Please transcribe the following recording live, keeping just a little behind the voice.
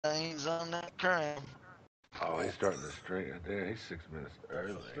stains on that crown. Oh, he's starting the stream. There, he's 6 minutes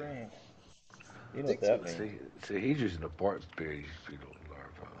early. Stream. You know what 6 that minutes. means. See, he's using the bark berry beetle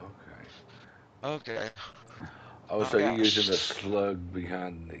larva. Okay. Okay. Oh, I so you're got using the slug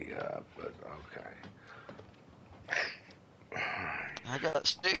behind the, but okay. I got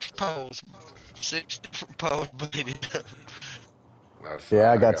 6 poles, 6 different poles baited up. Yeah,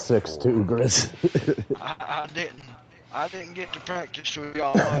 I I got got 6 too, 4. Grizz. I didn't. I didn't get to practice with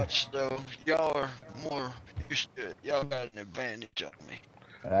y'all much, so y'all are more used to it. Y'all got an advantage on me.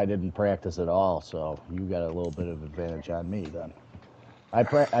 I didn't practice at all, so you got a little bit of advantage on me then. I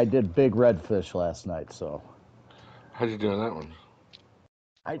did big redfish last night, so How'd you do on that one?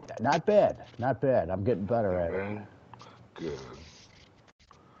 not bad, not bad. I'm getting better Not at it. bad. Good.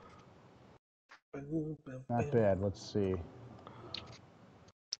 Not bad. Let's see.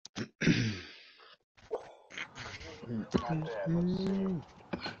 Not bad. Let's see.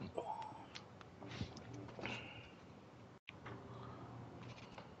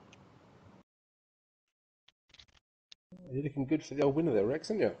 You're looking good for the old winner there, Rex,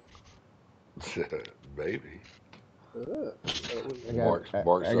 aren't you? Maybe. I Mark's got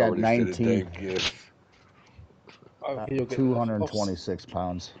already sent a 19, Dave gift. You'll get 226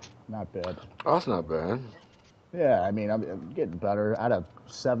 pounds. Not bad. Oh, that's not bad. Yeah, I mean, I'm getting better. Out of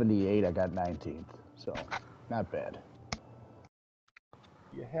 78, I got 19th, so not bad.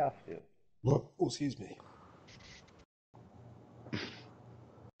 You have to. Oh, excuse me.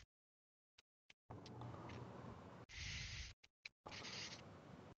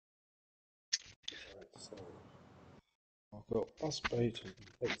 So, I've got buzzbait and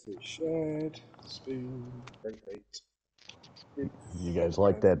basic shared, spoon, crankbait. You guys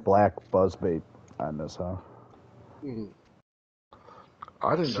like that black buzzbait on this, huh?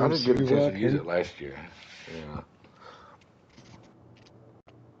 I didn't get a chance to use it last year. Yeah.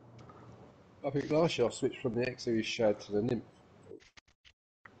 I think last year I switched from the X Series shad to the nymph.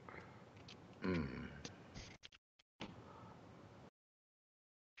 Mm.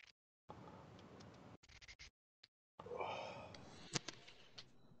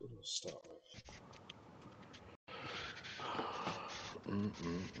 What do I start with?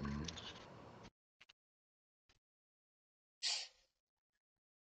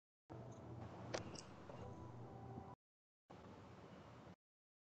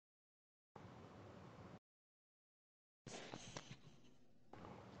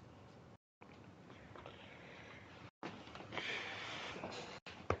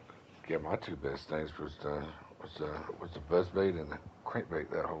 Yeah, my two best things was the buzzbait and the crankbait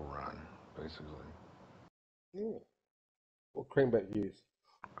that whole run, basically. Yeah. What crankbait you use?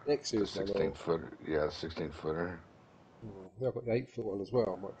 X The Series one 16 or 16 footer. yeah, I've got the 8-foot one as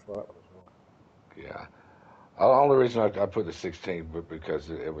well. I might try that one as well. Yeah. The only reason I put the 16 but because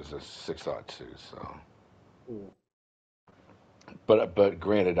it was a 6.2, so. But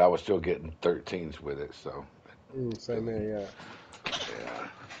granted, I was still getting 13s with it, so. Same here, Yeah.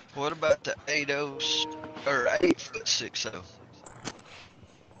 What about the 8.0s or 8 foot 6.0?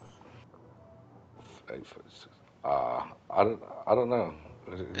 8 foot 6. I don't know.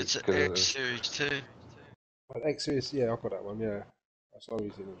 It's an X Because series too. X Series, yeah, I've got that one, yeah. That's what I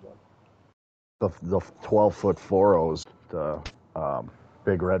was using as well. The 12-foot 4.0s, the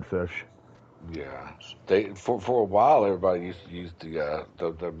big redfish. yeah, they for a while everybody used to use the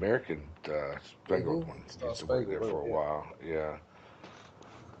American spangled one. Star Used to work Spangled, there wasn't for a it? Yeah. while. Yeah.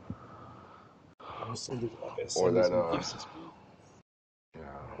 I better Or send you that some gifts this week. yeah.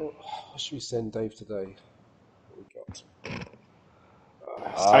 What should we send Dave today? What we got?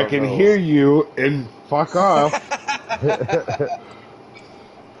 I I don't can hear know. you and fuck off.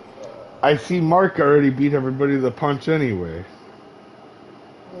 I see Mark already beat everybody to the punch anyway.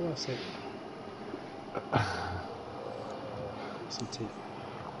 What did I send him? Some teeth. You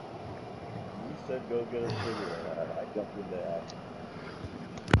said go get a cigarette. I jumped into action.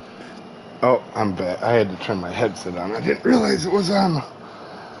 Oh, I'm back. I had to turn my headset on. I didn't realize it was on.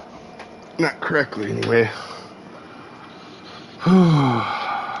 Not correctly, anyway. You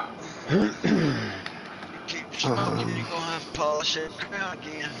keep smoking, you're gonna have to polish that crown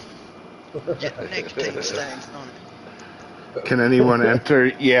again. Get the nicotine stains on it. Can anyone enter?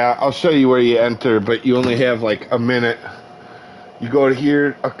 Yeah, I'll show you where you enter, but you only have like a minute. You go to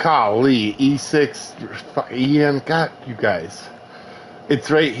here, golly, E6, Ian, God, you guys. It's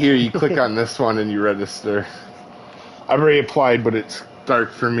right here. You click on this one and you register. I've already applied, but it's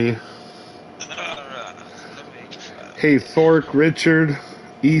dark for me. Alright, let me try. Hey, Thork, Richard,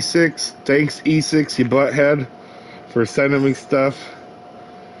 E6, thanks E6, you butthead, for sending me stuff.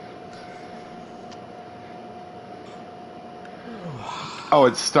 Oh,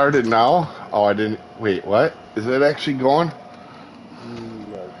 it started now? Oh, I didn't. Wait, what? Is it actually going?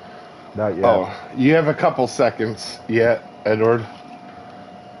 No. Not yet. Oh, you have a couple seconds yet, Edward.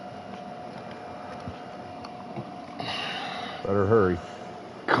 Better hurry.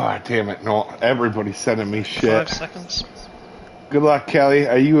 God damn it. No, everybody's sending me shit. 5 seconds. Good luck, Kelly.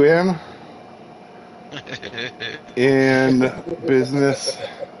 Are you in? In business.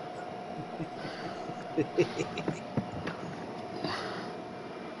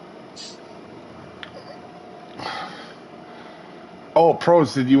 Oh,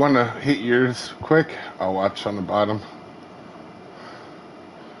 pros, did you want to hit yours quick? I'll watch on the bottom.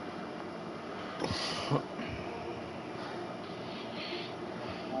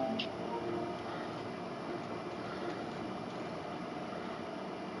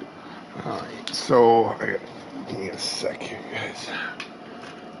 Alright, so give me a sec here, guys.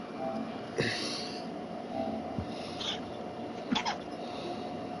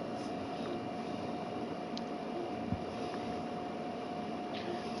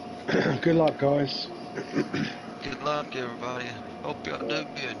 Good luck, guys. Good luck, everybody. Hope y'all do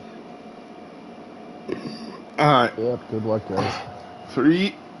good. Alright, Yep, good luck, guys.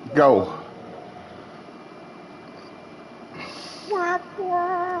 3, go.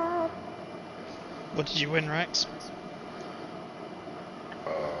 What did you win, Rex?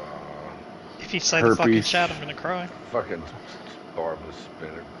 If you say Herpes. the fucking chat, I'm gonna cry. Fucking barbless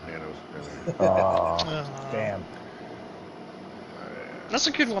spinner, nano spinner. Oh, damn. That's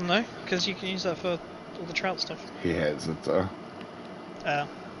a good one though, because you can use that for all the trout stuff. He has it,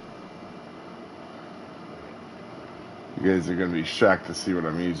 You guys are gonna be shocked to see what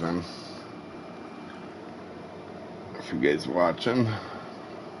I'm using. If you guys watching.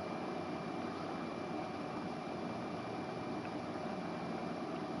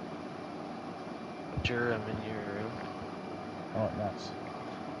 Sure, I'm in your room. Oh, nice.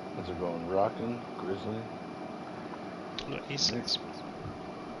 How's it going? Rocking, Grizzly? Look, E6.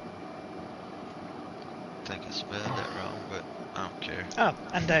 I think I spelled that wrong, but I don't care. Oh,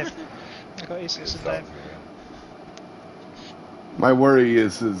 and Dave. I got E6 and Dave. My worry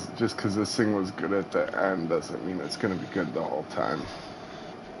is just because this thing was good at the end doesn't mean it's gonna be good the whole time.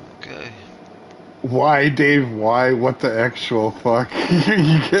 Okay. Why, Dave? Why? What the actual fuck?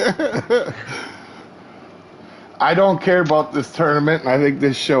 I don't care about this tournament, and I think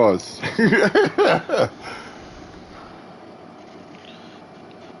this shows.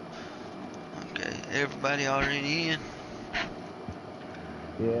 Okay. Everybody already in?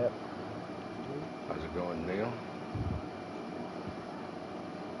 Yep. How's it going, Neil?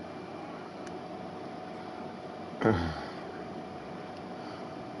 Here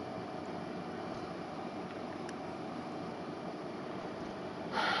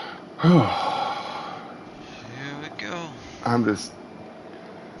we go. I'm just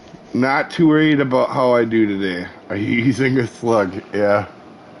not too worried about how I do today. Are you using a slug? Yeah.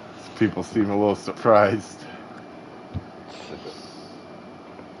 People seem a little surprised.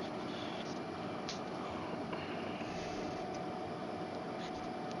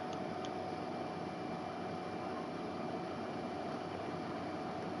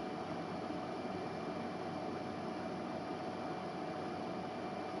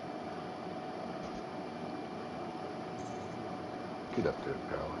 Get up there,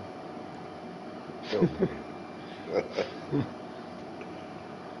 pal. Show me.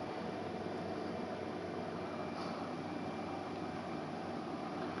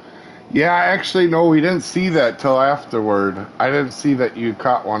 Yeah, actually, no, we didn't see that till afterward. I didn't see that you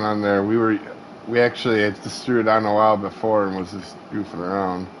caught one on there. We actually had just threw it on a while before and was just goofing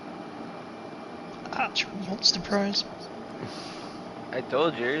around. Actual monster pros. I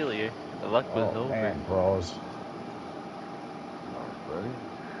told you earlier, the luck was over. Man, bros. Buddy.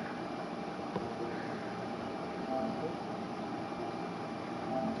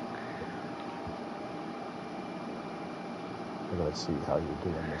 I gotta see how you're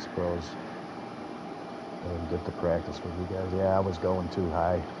doing this, bros. I didn't get to practice with you guys. Yeah, I was going too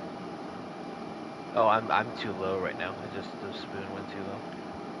high. Oh, I'm too low right now. The spoon went too low.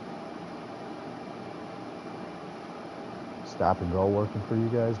 Stop and go working for you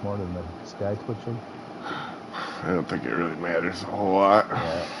guys more than the sky twitching? I don't think it really matters a whole lot.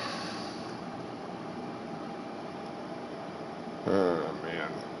 Yeah. Oh,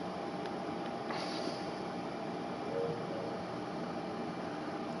 man.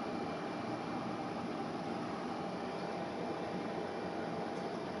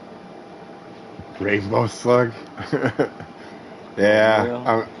 Rainbow slug?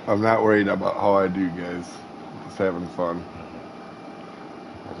 Yeah, I'm not worried about how I do, guys. Just having fun.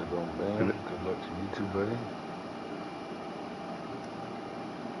 How's it going, Ben? Good luck to you too, buddy.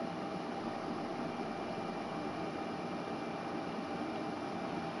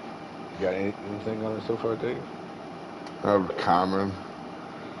 got anything on it so far, Dave? Common.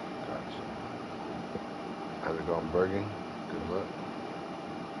 Gotcha. How's it going, Bergen? Good luck.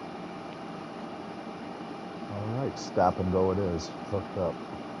 All right, stop and go it is. Hooked up.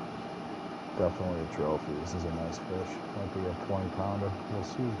 Definitely a trophy. This is a nice fish. Might be a 20-pounder. We'll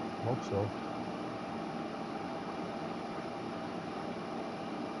see. Hope so.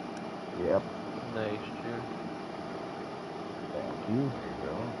 Yep. Nice, Drew. Thank you. There you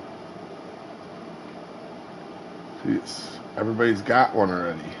go. Jeez, everybody's got one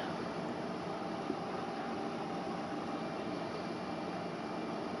already.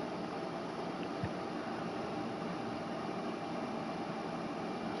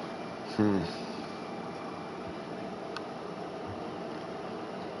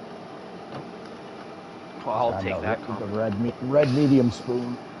 Well, I'll On take the, that the compliment. red medium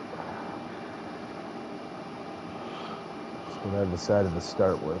spoon. That's what I decided to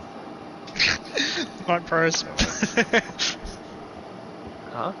start with. Night pros.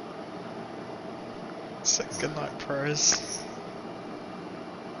 Huh? Good night pros.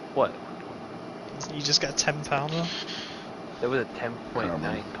 What? You just get a 10-pounder. There was a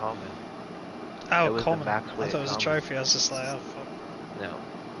 10.9 common. Oh, It was common. the max I weight thought it was a common. trophy. I was just like, oh fuck. No.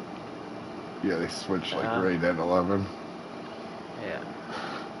 Yeah, they switched like Uh-huh. right at 11. Yeah.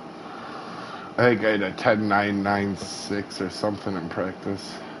 I think I had a 10.996 or something in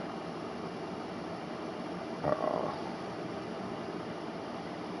practice. Uh-oh.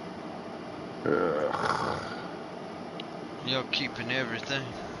 Ugh. Y'all keeping everything.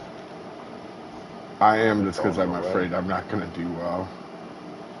 I am just because Don't I'm go afraid right. I'm not going to do well.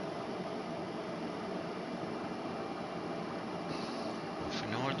 For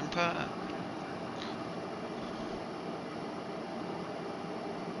Northern Pie.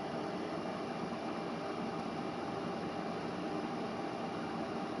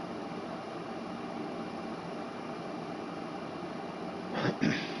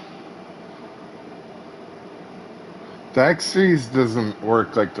 The X series doesn't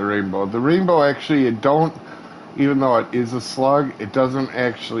work like the Rainbow. The Rainbow actually, even though it is a slug, it doesn't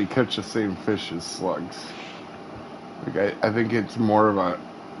actually catch the same fish as slugs. Like I think it's more of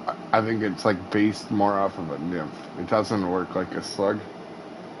I think it's like based more off of a nymph. It doesn't work like a slug.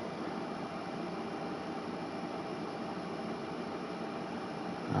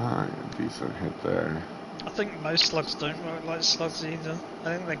 Ah, a decent hit there. I think most slugs don't work like slugs either.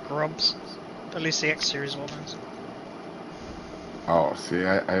 I think they're grubs. At least the X series one is. Oh, see,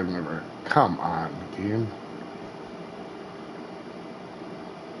 I've never. Come on, game.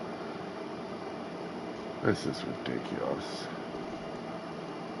 This is ridiculous.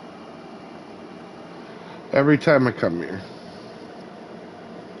 Every time I come here,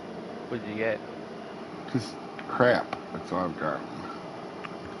 What'd you get? just crap. That's all I've got.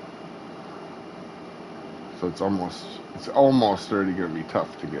 So it's almost already gonna be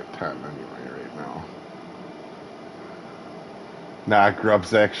tough to get 10 anyway right now. Nah,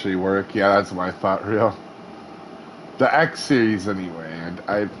 grubs actually work. Yeah, that's my thought. Real. The X series anyway.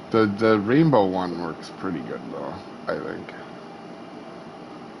 The rainbow one works pretty good though. I think.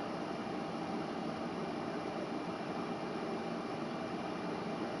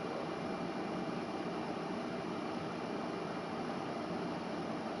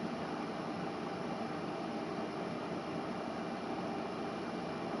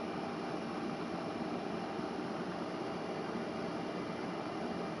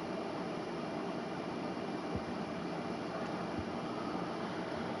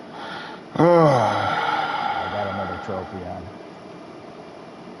 I got another trophy on.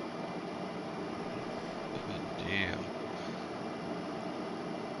 Good deal.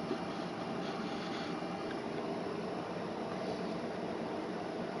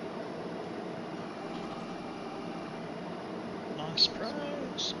 Nice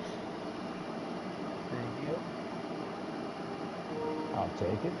prize. Thank you. I'll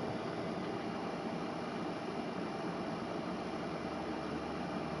take it.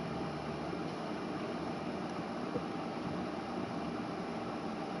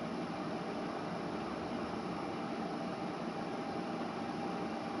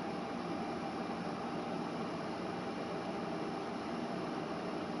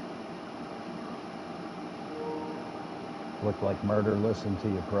 Looked like murder. Listen to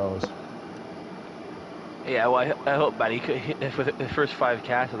you, pros. Yeah, well, I hope, man. For the first 5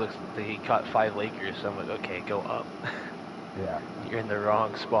 casts, it looks like he caught 5 Lakers. So I'm like, okay, go up. Yeah. You're in the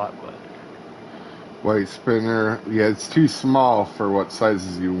wrong spot, but. White spinner. Yeah, it's too small for what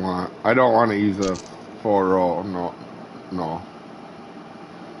sizes you want. I don't want to use a full roll. No.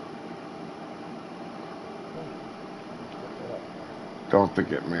 don't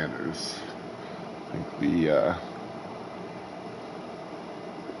think it matters. I think the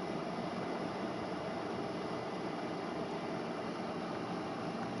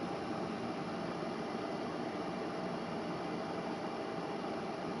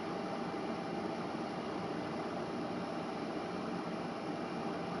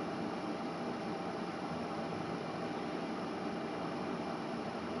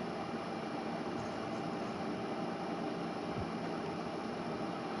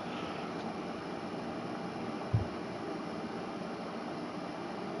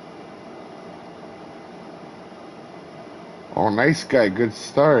oh, nice guy, good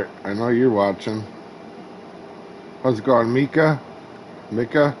start. I know you're watching. How's it going, Mika?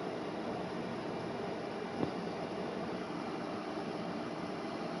 Mika?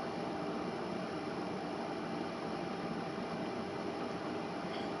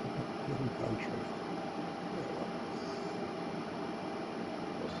 11 pound trophy. Yeah, well,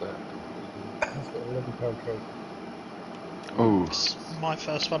 What's that? it's got an 11 pound trophy. Oh, It's my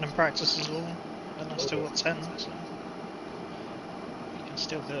first one in practice as well, and I still got 10, so you can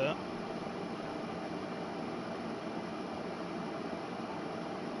still do it.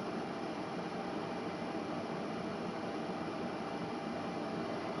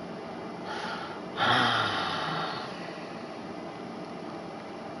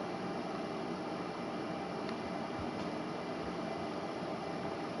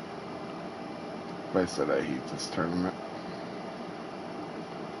 I said I hate this tournament.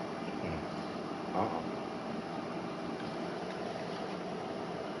 Uh-uh.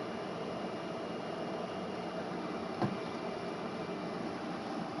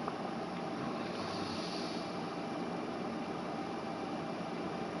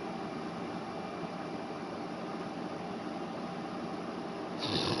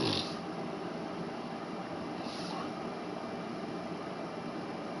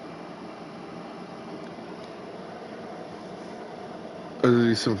 I'm gonna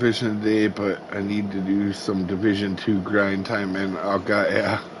do some fishing today, but I need to do some Division 2 grind time, and oh god,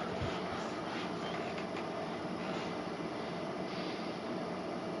 yeah.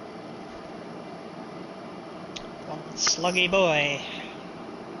 One sluggy boy.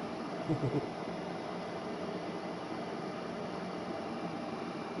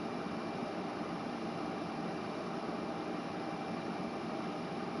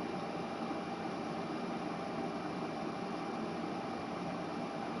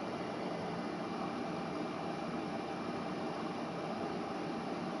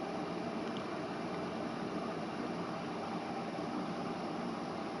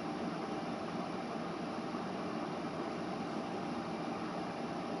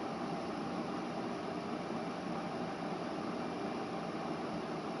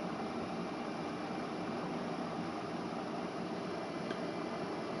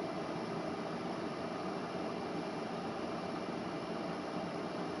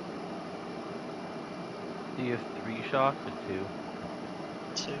 Do you have 3 shocks or 2?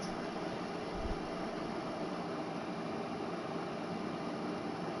 2.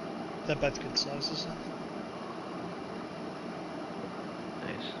 They're both good sizes.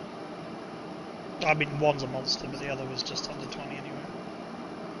 Nice. I mean, one's a monster, but the other was just under 20 anyway.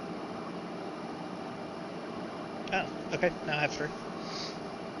 Oh, okay, now I have 3.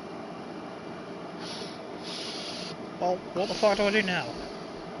 Well, what the fuck do I do now?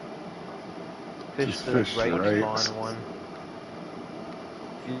 Fish Just the fish right right. spawn one.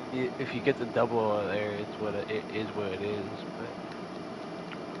 If you get the double over there, it is what it is. But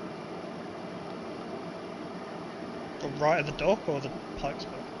The right of the dock or the pike's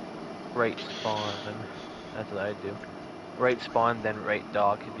boat? right spawn, that's what I do. Right spawn, then right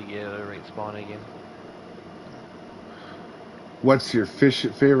dock if you get a right spawn again. What's your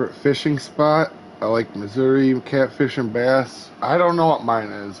favorite fishing spot? I like Missouri, catfish and bass. I don't know what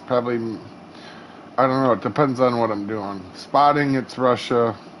mine is. Probably, I don't know. It depends on what I'm doing. Spotting, it's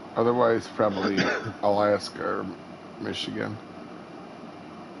Russia. Otherwise, probably Alaska or Michigan.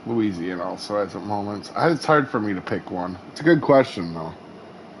 Louisiana also has its moments. It's hard for me to pick one. It's a good question, though.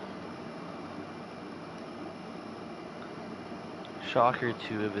 Shocker,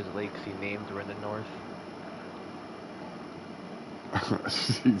 2 of his lakes he named were in the north.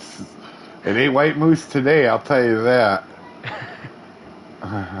 It ain't white moose today, I'll tell you that.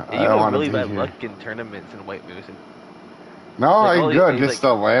 Yeah, I you don't have want to really be bad here. luck in tournaments in white moose. No, Like, I'm all good. these, Just like,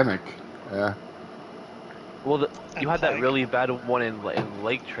 Atlantic. Yeah. well, you And had that pike. really bad one in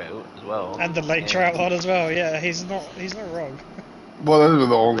lake trout as well. And the lake trout one as well, yeah, he's not wrong. Well, those are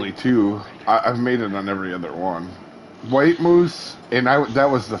the only two. I've made it on every other one. White moose, and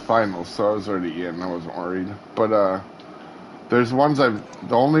that was the final, so I was already in. I wasn't worried. But There's the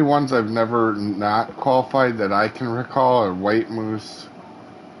only ones I've never not qualified that I can recall are white moose,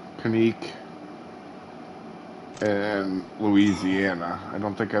 Kanique, and Louisiana. I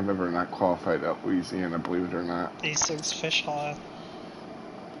don't think I've ever not qualified at Louisiana, believe it or not. E6 fish higher.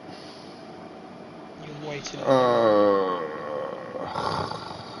 You're way too Uh,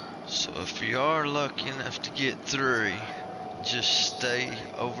 So if you are lucky enough to get 3, just stay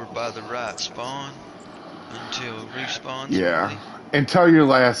over by the right spawn until respawns yeah. only. Until your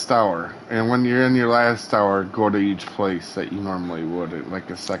last hour. And when you're in your last hour, go to each place that you normally would at like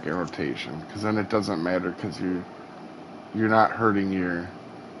a second rotation. Because then it doesn't matter because you're not hurting your...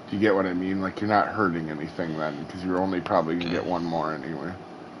 You get what I mean? Like, you're not hurting anything then, because you're only probably going to get one more anyway.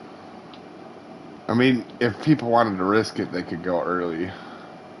 I mean, if people wanted to risk it, they could go early.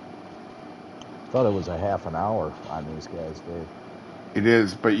 Thought it was a half an hour on these guys, Dave. It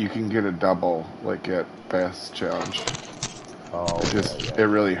is, but you can get a double, like at Fast Challenge. Oh, It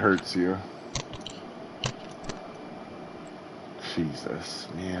really hurts you. Jesus,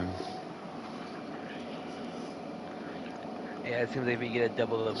 man. Yeah, it seems like if you get a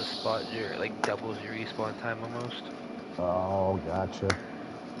double of a spot, you're like doubles your respawn time almost. Oh, gotcha.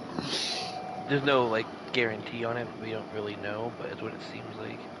 There's no like guarantee on it. We don't really know, but it's what it seems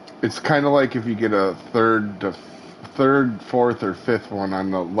like. It's kind of like if you get a third, fourth, or fifth one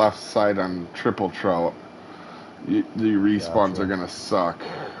on the left side on triple trout. The respawns are gonna suck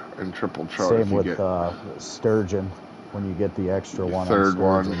in triple trout. Same if you with get sturgeon. When you get the extra one third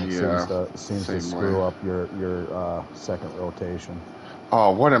on sturgeon, one, it yeah, seems to same screw way. up your second rotation.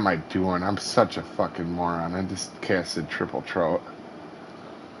 Oh, what am I doing? I'm such a fucking moron. I just casted triple trout.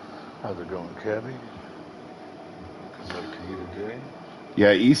 How's it going, Cabby? Good luck to you today.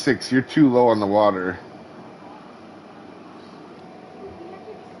 Yeah, E6, you're too low on the water.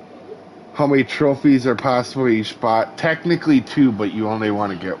 How many trophies are possible each spot? Technically 2, but you only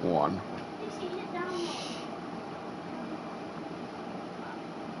want to get 1.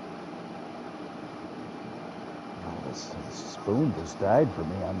 Oh, this spoon just died for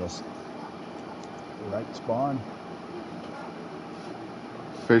me on this right spawn.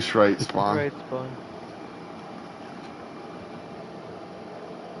 Fish right spawn. Right spawn.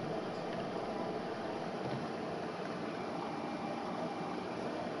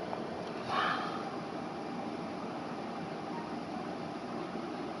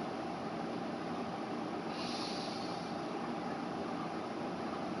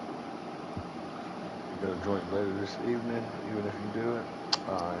 You got a joint later this evening, even if you do it.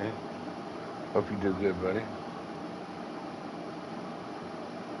 Alright. Hope you do good, buddy.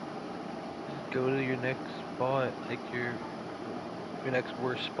 Just go to your next spot, like your next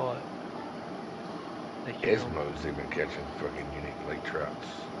worst spot. Like you know, Gizmos, they've been catching fucking unique lake trouts.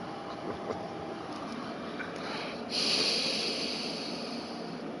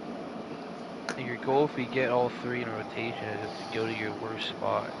 your goal, if you get all 3 in a rotation, is to go to your worst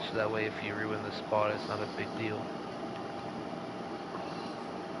spot. So that way, if you ruin the spot, it's not a big deal.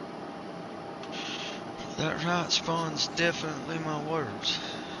 That right spawn's definitely my words.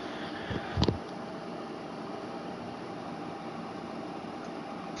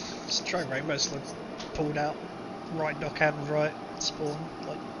 Straight rainbows looks pulled out. Right dock and right spawn,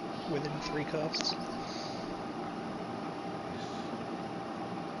 like within 3 casts.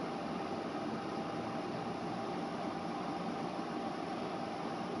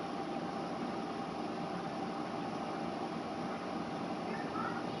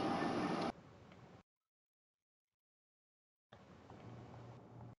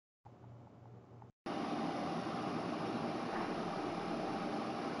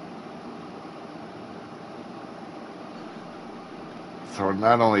 So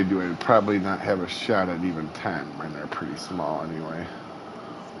not only do I probably not have a shot at even 10, mine are pretty small anyway.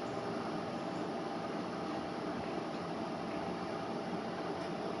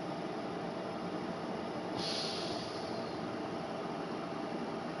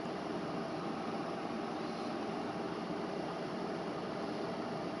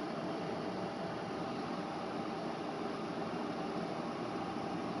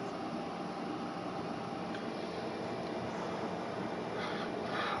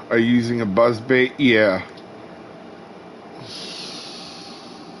 Are you using a buzz bait? Yeah.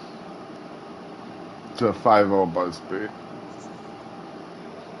 It's a 5.0 buzz bait.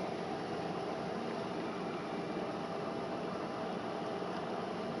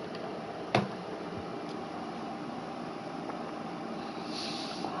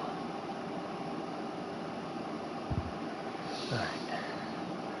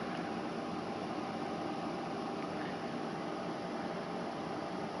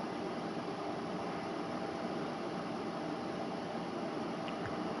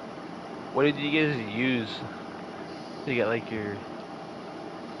 What did you guys use? You got like your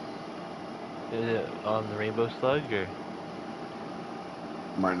is it on the rainbow slug or?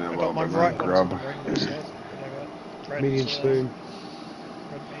 Might have I well got my been on right ones on grub. the rainbow slug, and I got Medium spoon.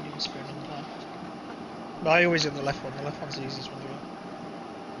 red medium spoon on the left. But I always get the left one. The left one's the easiest one to get.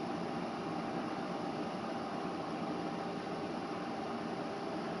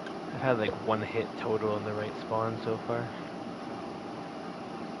 I've had like one hit total on the right spawn so far.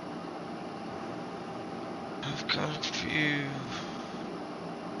 I've got a few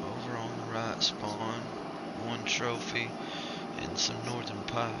over on the right spawn, one trophy, and some northern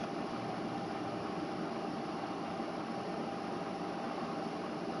pipe.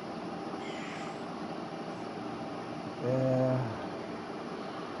 Yeah,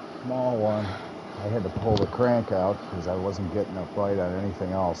 small one. I had to pull the crank out because I wasn't getting a bite on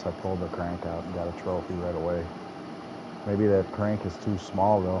anything else. I pulled the crank out and got a trophy right away. Maybe that crank is too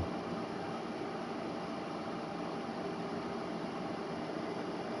small though.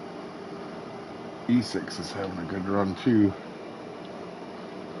 E6 is having a good run too.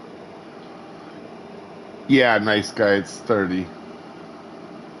 Yeah, nice guy. It's 30.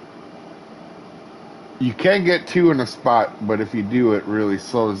 You can get 2 in a spot, but if you do, it really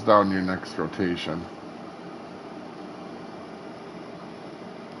slows down your next rotation.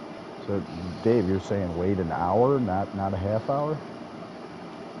 So, Dave, you're saying wait an hour, not a half hour?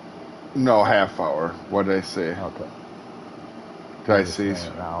 No, half hour. What did I say? Okay. Did I You're say?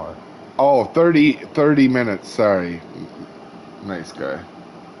 saying an hour. Oh, 30 minutes. Sorry. Nice guy.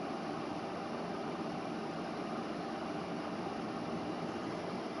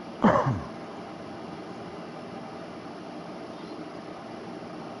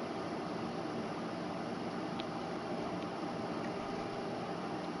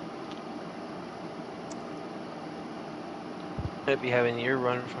 Might be having your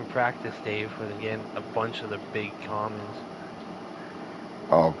run from practice, Dave, with again a bunch of the big commons.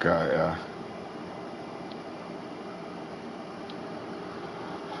 Oh, God, yeah.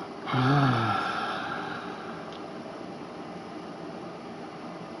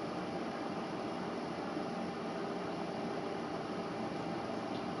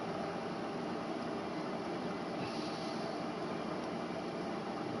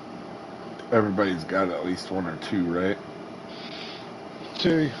 Everybody's got at least 1 or 2, right?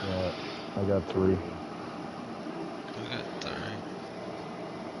 2. Yeah, I got 3. I got 3.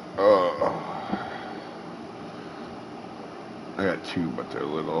 Oh. I got 2, but they're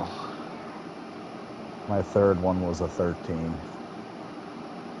little. My third one was a 13.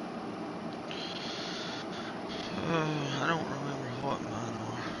 I don't remember what mine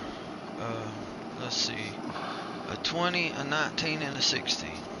were. Let's see. A 20, a 19, and a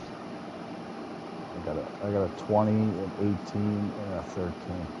 16. I got a 20, an 18, and a 13.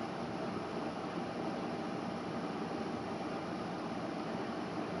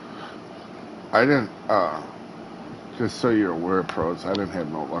 I didn't, just so you're aware, pros, I didn't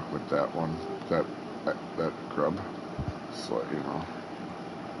have no luck with that one. That grub. Just let you know.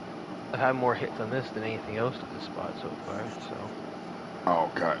 I've had more hits on this than anything else at this spot so far, so.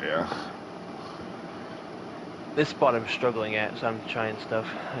 Oh, God, yeah. This spot I'm struggling at, so I'm trying stuff.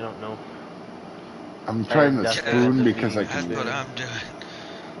 I don't know. I'm trying the Definitely Yeah, have spoon to because I that's can. what spoon. I'm doing.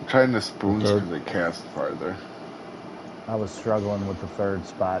 I'm trying the spoons Third. because they cast farther. I was struggling with the third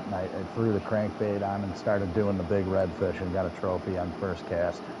spot, and I threw the crankbait on and started doing the big redfish and got a trophy on first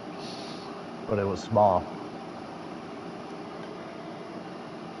cast. But it was small.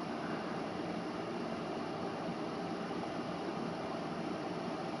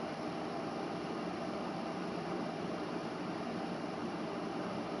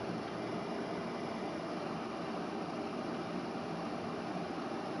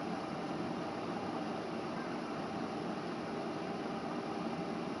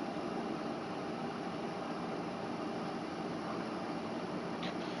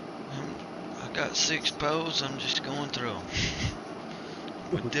 I got 6 poles. I'm just going through them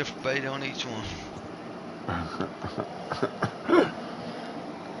with different bait on each one.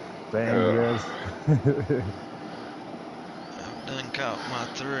 Same, you guys. I've done caught my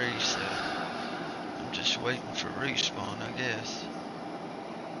 3, so I'm just waiting for respawn, I guess.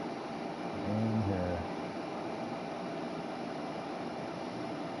 Same here.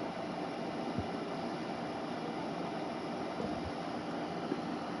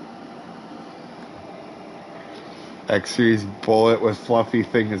 X-Series bullet with fluffy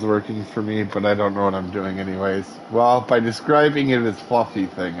thing is working for me, but I don't know what I'm doing anyways. Well, by describing it as fluffy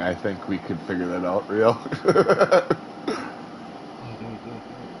thing, I think we could figure that out real.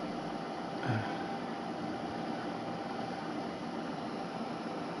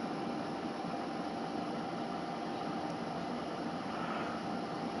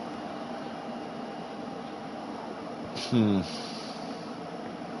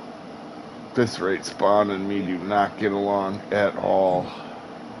 This rate spawn and me do not get along at all.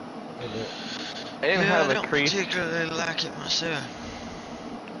 Oh, no. I didn't Yeah, I have a don't crazy. particularly like it myself.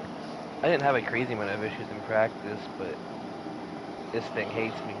 I didn't have a crazy amount of issues in practice, but this thing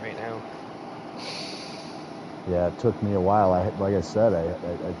hates me right now. Yeah, it took me a while. Like I said, I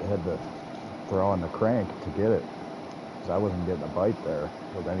had to throw on the crank to get it because I wasn't getting a bite there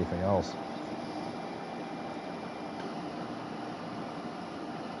with anything else.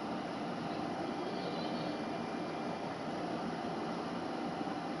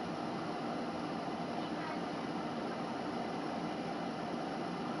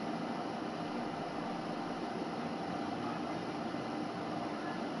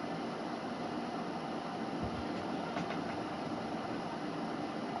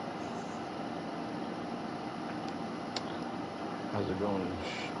 How's it going?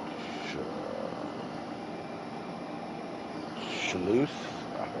 Shaloose?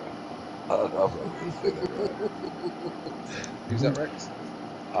 I don't know if I'm going to say that right. Who's that, Rex?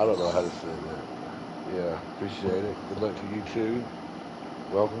 I don't know how to say that. Yeah, appreciate it. Good luck to you too.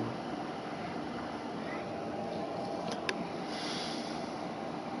 Welcome.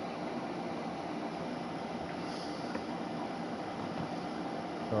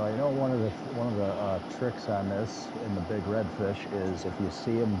 So you know one of the tricks on this in the big redfish is if you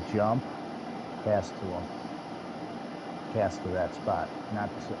see them jump, cast to them. Cast to that spot.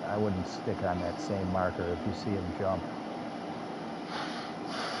 I wouldn't stick on that same marker if you see them jump.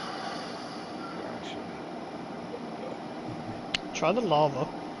 Gotcha. Try the lava.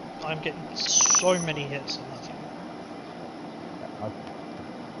 I'm getting so many hits on that thing. I'll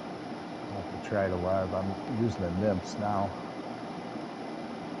have to try the live. I'm using the nymphs now.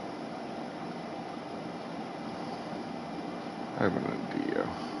 I have an idea.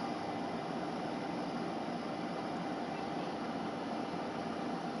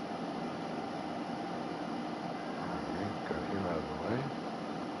 Alright, got him out of the way.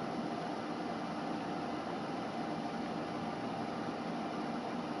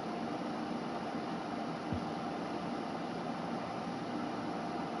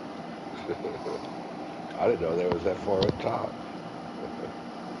 I didn't know there was that far up top.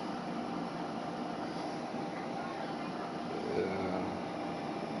 Yeah.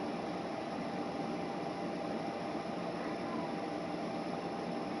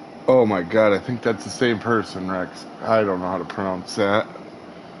 Oh my god, I think that's the same person, Rex. I don't know how to pronounce that.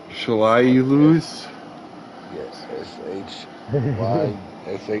 Shall I you lose? Yes, SHLUYE.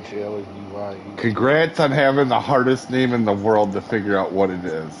 Congrats on having the hardest name in the world to figure out what it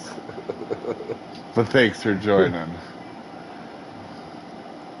is. But thanks for joining.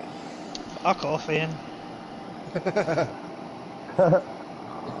 Fuck off, Ian. Yeah.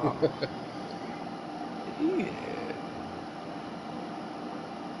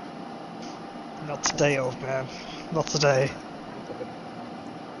 Not today, old man. Not today.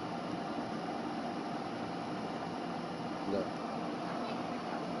 No.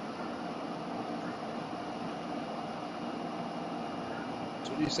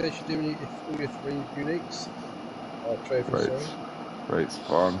 So you say she's doing all your 3 uniques? Trophies, sorry. Right,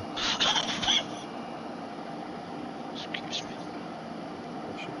 spawn. Excuse me.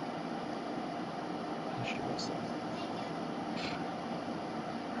 Bless you. Bless you, myself.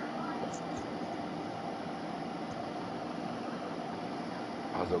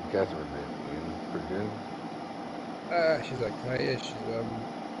 How's old Catherine been? Ian? Pretty good? She's okay. Yeah, she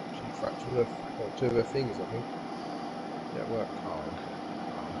fractured 2 of her fingers, I think. Yeah, it worked. Oh, okay.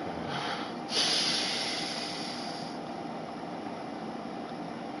 Okay.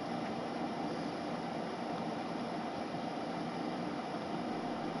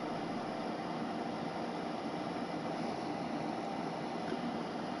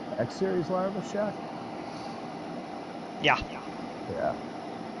 X series larva shot? Yeah. Yeah.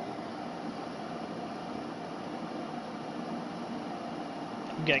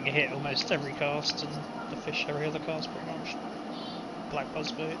 I'm getting a hit almost every cast, and the fish every other cast, pretty much. Black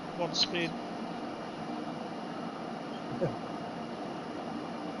buzzbait, 1 speed.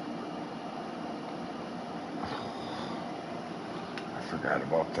 I forgot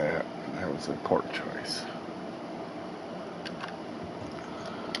about that. That was a poor choice.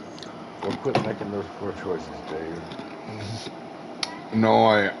 Don't quit making those poor choices, Dave. No,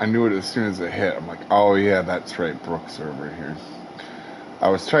 I knew it as soon as it hit. I'm like, oh yeah, that's right, Brooks over here. I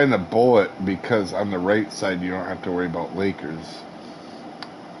was trying to bullet because on the right side you don't have to worry about Lakers.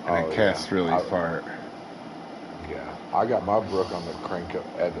 And it casts really far. Yeah, I got my brook on the crank up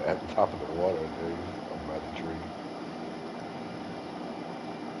at the top of the water, Dave, up by the tree.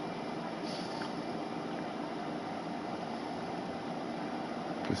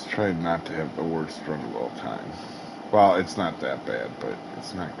 Just try not to have the worst run of all time. Well, it's not that bad, but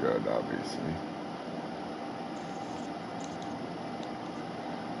it's not good, obviously.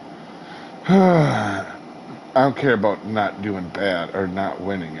 I don't care about not doing bad or not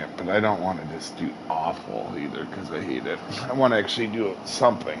winning it, but I don't want to just do awful either because I hate it. I want to actually do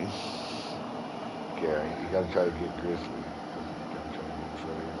something. Gary, you gotta try to get Grizzly. You gotta try to get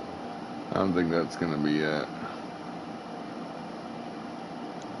Slayer. I don't think that's gonna be it.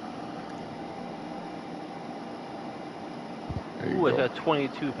 There you Ooh, it's go. a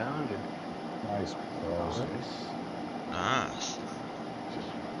 22 pounder. Nice pros. Nice.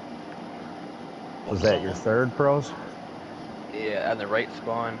 What Was that your on? third pros? Yeah, on the right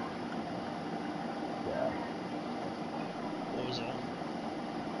spawn. Yeah. What was it on?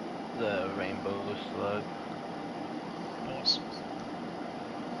 The rainbow slug. Nice.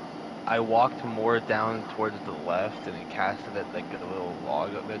 I walked more down towards the left and it casted at like a little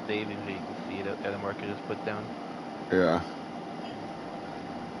log up there, Dave, and you can see it out there, the marker just put down. Yeah.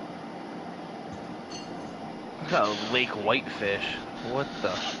 I got a lake whitefish. What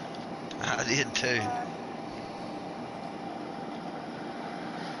the? I did too.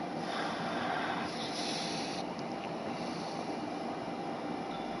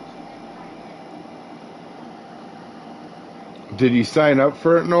 Did you sign up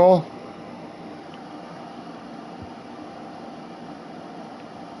for it, Noel?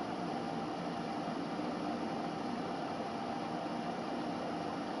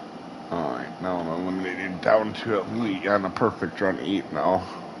 Alright, now I'm eliminated down to elite on a perfect run 8 now.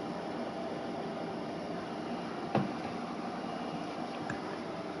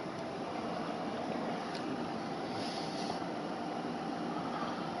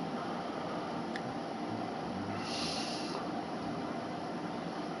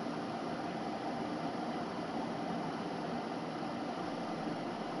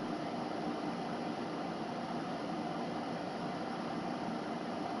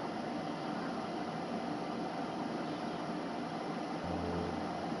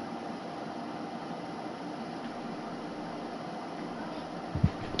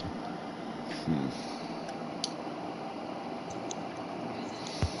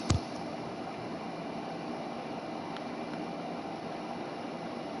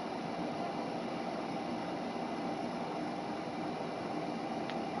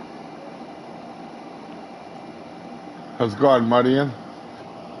 How's it going, Muddian?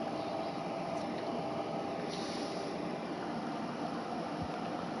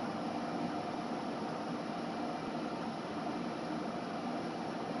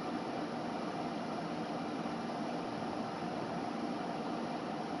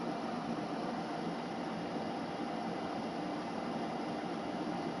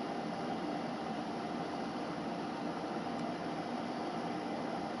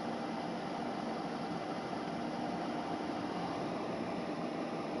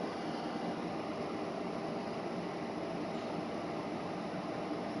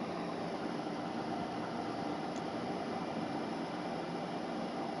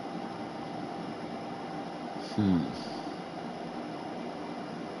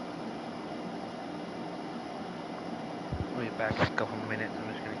 I'll be back in a couple minutes.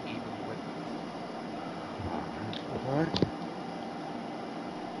 I'm just gonna eat real quick. Alright.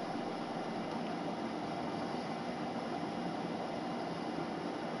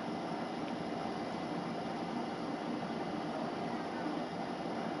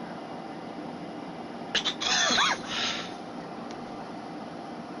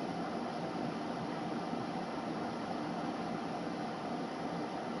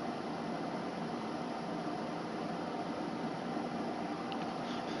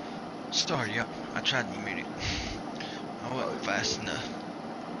 Sorry, yep. I tried to mute it. I wasn't fast enough.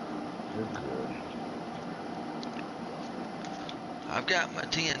 You're good. I've got my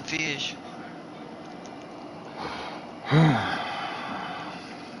 10 fish. Now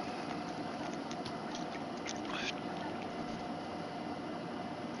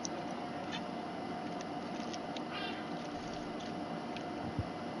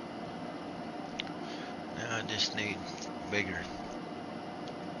I just need bigger.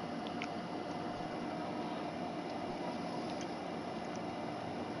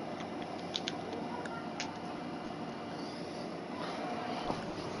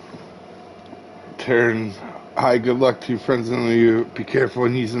 Turn. Hi, good luck to your friends and you. Be careful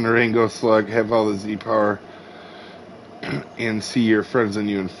when using a rainbow slug. Have all the Z power. And see your friends and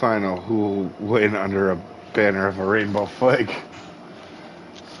you in final who will win under a banner of a rainbow flag.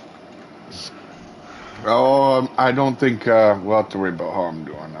 Oh, I don't think we'll have to worry about how I'm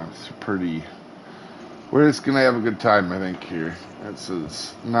doing. That's pretty We're just gonna have a good time, I think. Here, this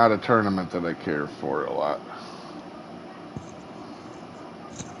is not a tournament that I care for a lot.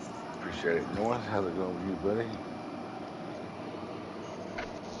 Appreciate it. North, how's it going with you, buddy?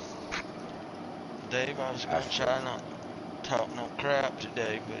 Dave, I was gonna Asheville. try not to talk no crap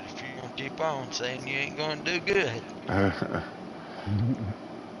today, but if you're gonna keep on saying you ain't gonna do good.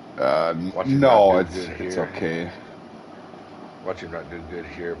 Watch him not No, do it's good it's here. okay. Watch him not do good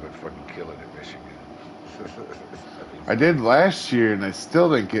here, but fucking kill it at Michigan. That'd be I funny. did last year, and I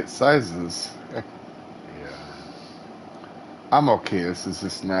still didn't get sizes. Yeah. I'm okay. This is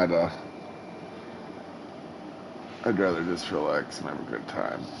just not a. I'd rather just relax and have a good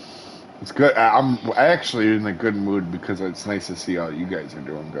time. It's good. I'm actually in a good mood because it's nice to see all you guys are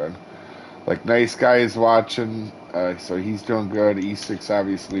doing good. Like, nice guys watching, so he's doing good. E6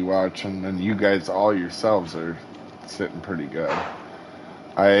 obviously watching, and you guys all yourselves are sitting pretty good.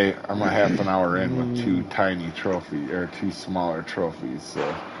 I'm a half an hour in with two tiny trophy or two smaller trophies,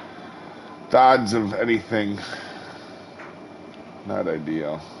 so the odds of anything not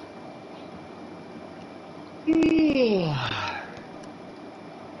ideal. Well,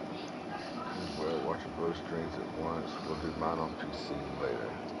 watching both streams at once. We'll do mine on PC later.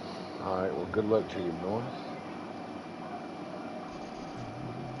 All right. Well, good luck to you, North.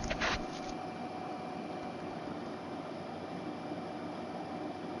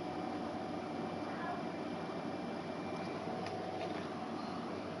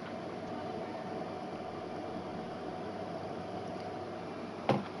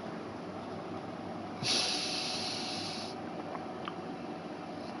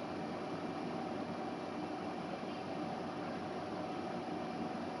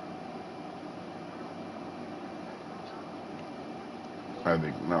 I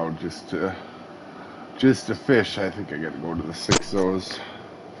think no, just to fish. I think I got to go to the 6-0s.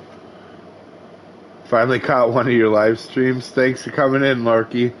 Finally caught one of your live streams. Thanks for coming in,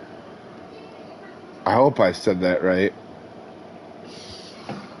 Larky. I hope I said that right.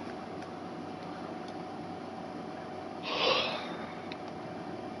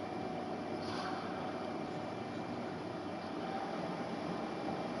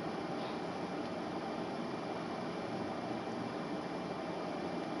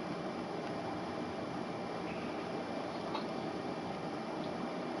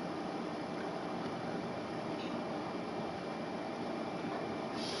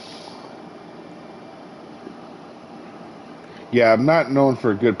 Yeah, I'm not known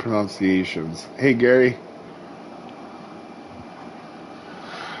for good pronunciations. Hey, Gary.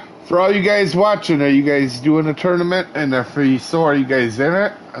 For all you guys watching, are you guys doing a tournament? And if so, are you guys in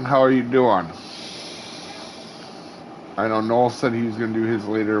it? And how are you doing? I know Noel said he was going to do his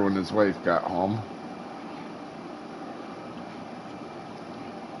later when his wife got home.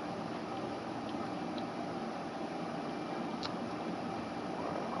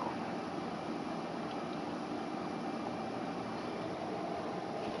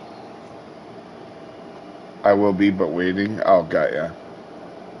 I will be, but waiting. Oh, got ya.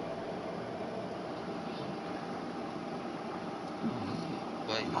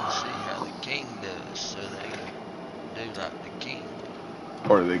 Waiting to see how the king does, so they can do like the king.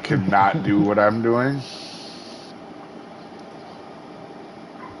 Or they could not do what I'm doing.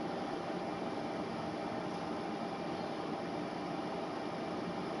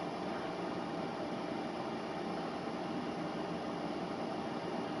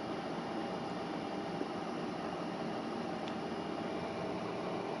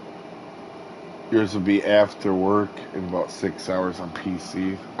 Yours will be after work in about 6 hours on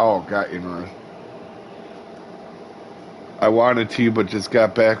PC. Oh, got you, North. I wanted to, but just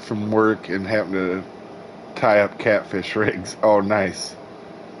got back from work and happened to tie up catfish rigs. Oh, nice.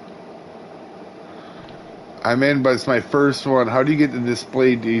 I'm in, but it's my first one. How do you get the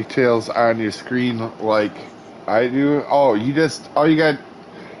display details on your screen like I do? Oh, you got,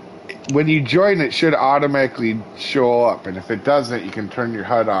 when you join, it should automatically show up. And if it doesn't, you can turn your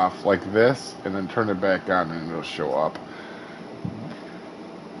HUD off like this and then turn it back on and it'll show up.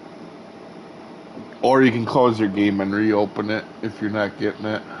 Or you can close your game and reopen it if you're not getting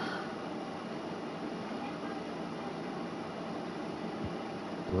it.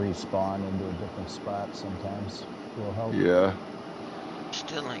 Respawn into a different spot sometimes will help. Yeah.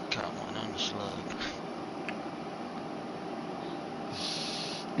 Still ain't caught one on the slug.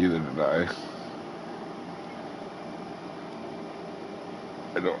 Either did I.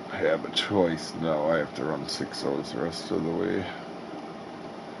 I don't have a choice. No, I have to run 6-0s the rest of the way.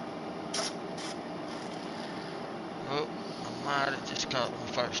 Oh, I might have just caught my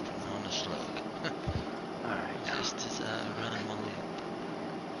first one on the slug. Alright. Just as I run my loop.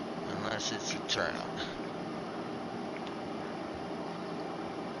 unless it's a trout.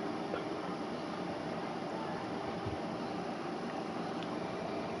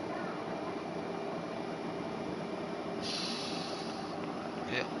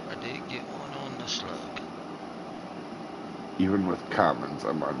 Yep, I did get one on the slug. Even with commons,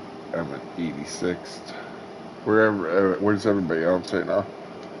 I'm at 86th. Where's everybody else right now?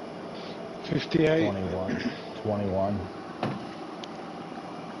 58. 21. 21.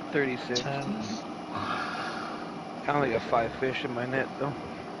 36. 10. I only got 5 fish in my net though.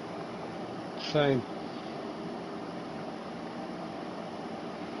 Same.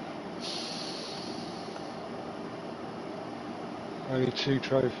 Only 2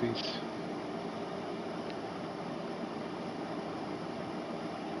 trophies.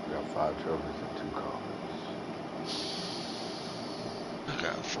 We got 5 trophies and 2 commons. I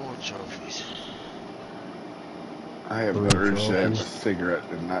got 4 trophies. I have 3 the urge to have a trophies. cigarette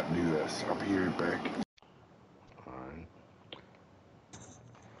and not do this. I'll be right back. Alright.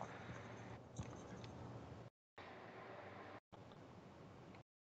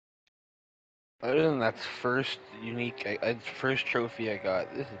 Other than that first first trophy I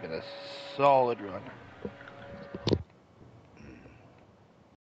got, this has been a solid run.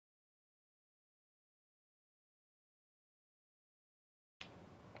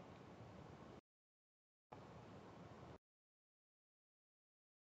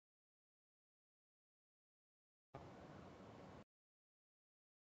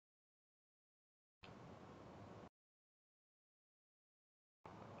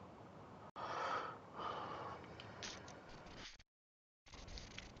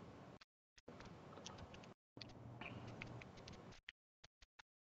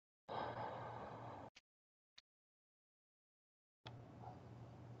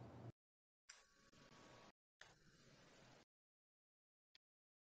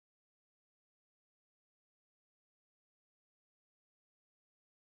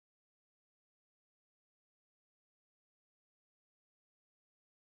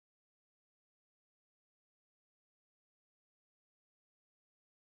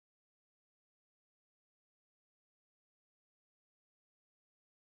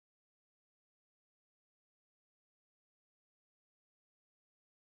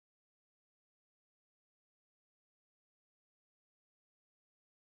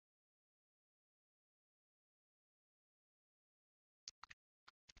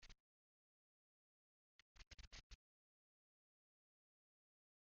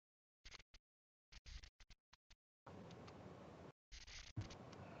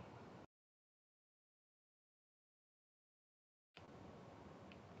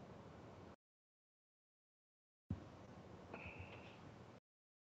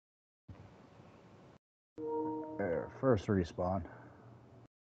 There, first respawn.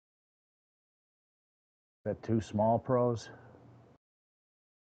 Got 2 small pros.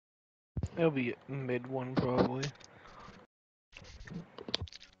 It'll be mid one probably.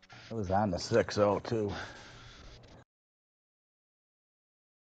 It was on the 6-0 too.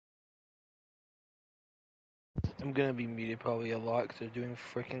 I'm gonna be muted probably a lot because they're doing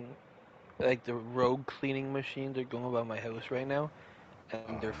freaking like the rogue cleaning machines are going by my house right now,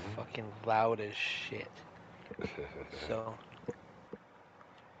 and they're fucking loud as shit. So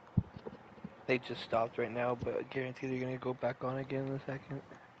they just stopped right now, but I guarantee they're gonna go back on again in a second.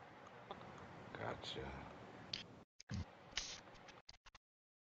 Gotcha.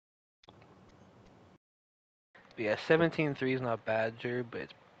 But yeah, 17-3 is not bad, Jer,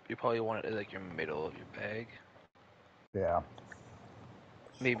 but you probably want it at like your middle of your bag, Yeah.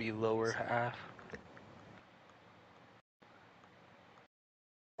 maybe lower half.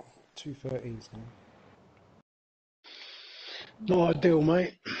 2 13s now. Not ideal,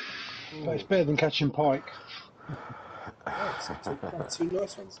 mate. But it's better than catching pike. Nice. I've 2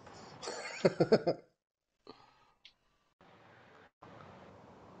 nice ones.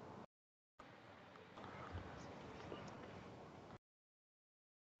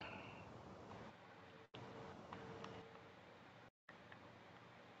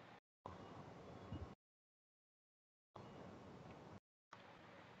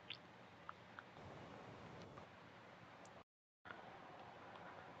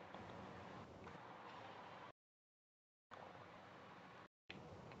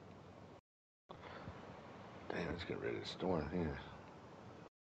 Damn, it's getting ready to storm here.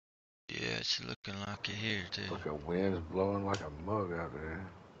 Yeah, it's looking like it here too. Look, a wind's blowing like a mug out there.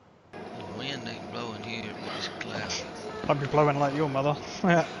 The wind ain't blowing here, but it's cloudy. I'd be blowing like your mother.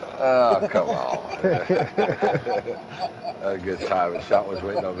 Yeah. Oh, come on. A good time. Shot was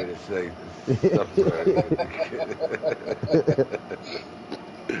waiting on me to say something.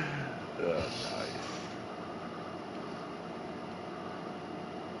 Nice.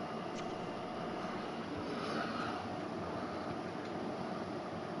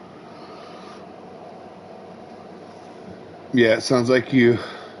 Yeah, it sounds like you.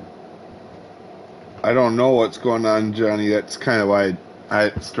 I don't know what's going on, Johnny. That's kind of why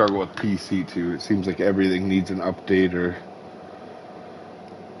I struggle with PC too. It seems like everything needs an update or.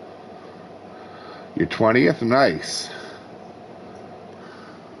 Your 20th? Nice.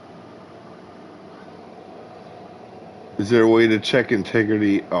 Is there a way to check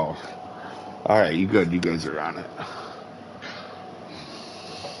integrity? Oh. Alright, you good. You guys are on it.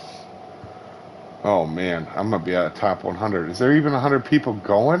 Oh man, I'm gonna be at a top 100. Is there even 100 people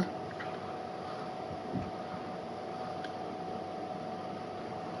going?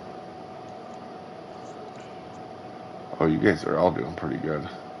 Oh, you guys are all doing pretty good.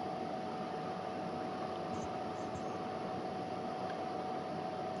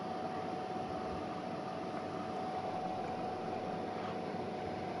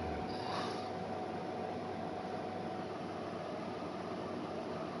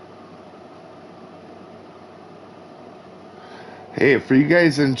 Hey, for you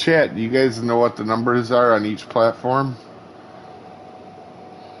guys in chat, do you guys know what the numbers are on each platform?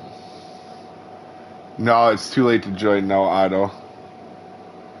 No, it's too late to join now, Otto.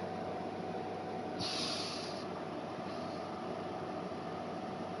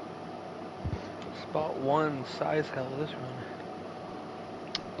 Spot 1, size hell this run.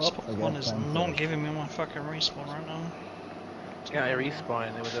 Oh, Spot I 1 got is 10 not fish. giving me my fucking respawn right now. Yeah, I respawned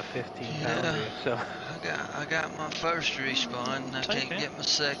and it was a 15 Yeah, pounder, so. I got my first respawn, and I Take can't it. get my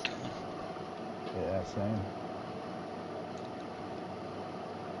second one. Yeah, same.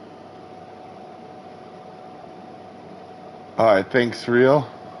 Alright, thanks, Real.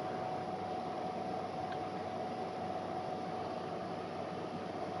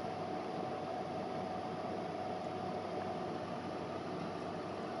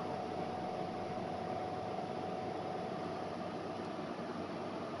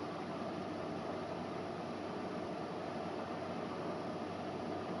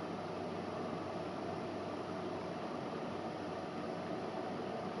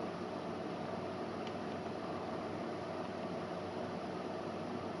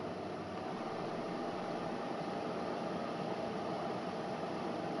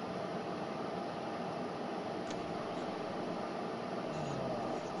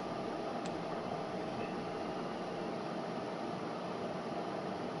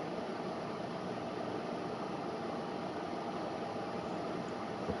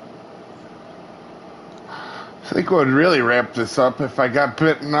 I think what would really wrap this up if I got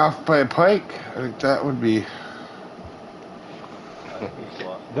bitten off by a pike. I think that would be. I just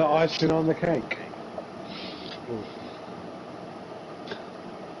lost The my icing on the cake. Ooh.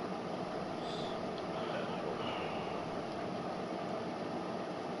 that trophy.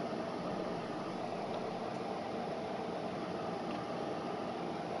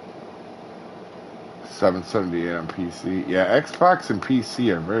 778 on PC. Yeah, Xbox and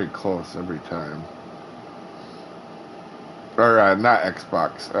PC are very close every time. Or not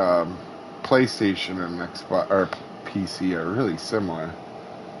Xbox. PlayStation and Xbox or PC are really similar.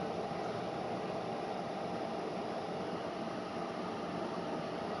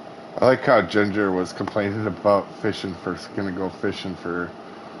 I like how Ginger was complaining about gonna go fishing for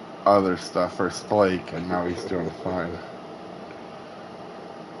other stuff for Slake, and now he's doing fine.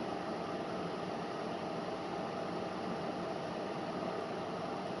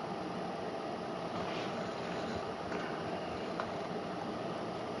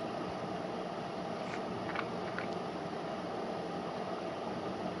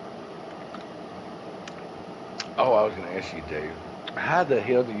 Oh, I was going to ask you, Dave. How the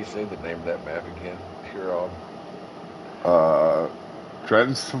hell do you say the name of that map again? Huron.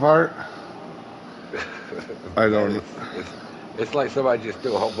 Drenstevart? I don't know. It's like somebody just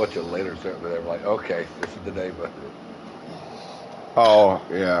threw a whole bunch of letters up there. Like, okay, this is the name of it. Oh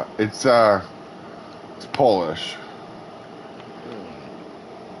yeah, it's Polish.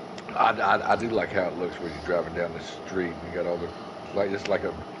 I do like how it looks when you're driving down the street. You got all the like it's like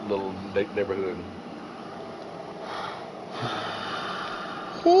a little neighborhood.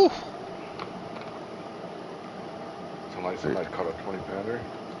 Whew. So like somebody caught a 20-pounder.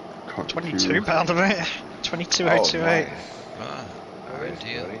 22 pounder, mate. 22,028. Nice. Wow, Nice, good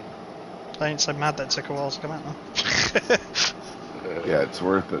deal. buddy. I ain't so mad that it took a while to come out now. Yeah, it's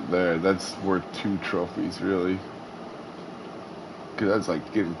worth it there. That's worth 2 trophies, really. Because that's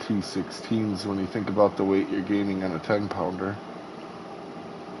like getting 2 16s when you think about the weight you're gaining on a 10-pounder.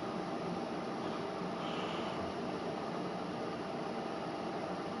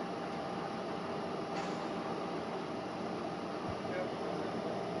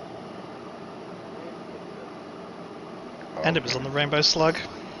 And it was on the Rainbow Slug.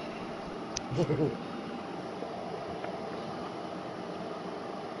 He's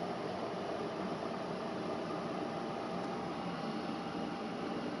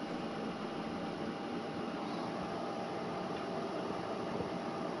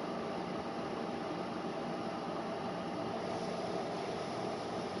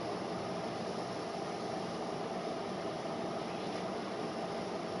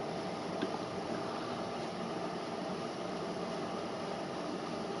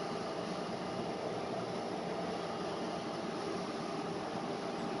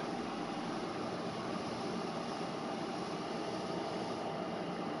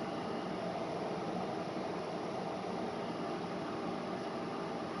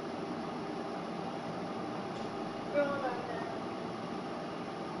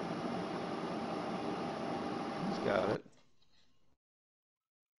got it.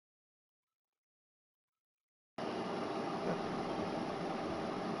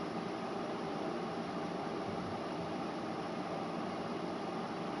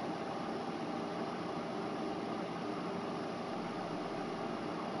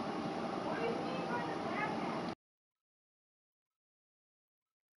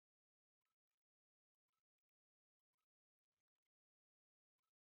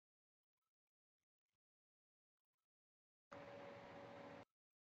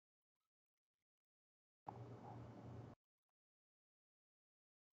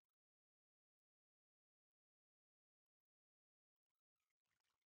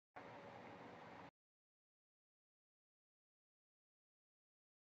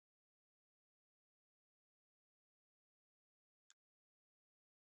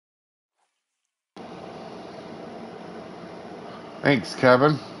 Thanks,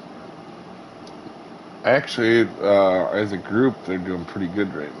 Kevin. Actually, as a group, they're doing pretty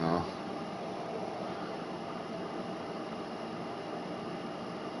good right now.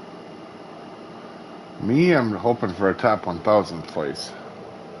 Me, I'm hoping for a top 1,000th place.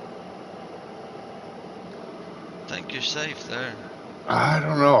 Think you're safe there. I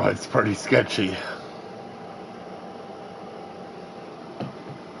don't know. It's pretty sketchy.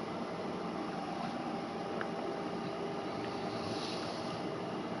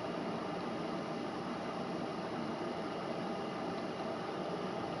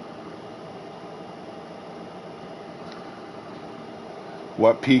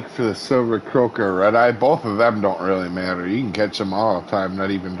 What peak for the silver croaker, red eye? Both of them don't really matter. You can catch them all the time,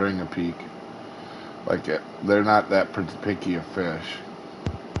 not even during a peak. Like they're not that picky of fish.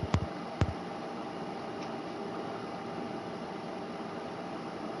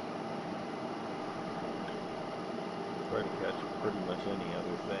 Try to catch pretty much any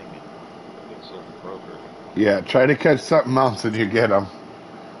other thing and you'll get silver croakers. Yeah, try to catch something else and you get them.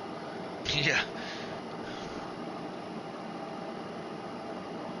 Yeah.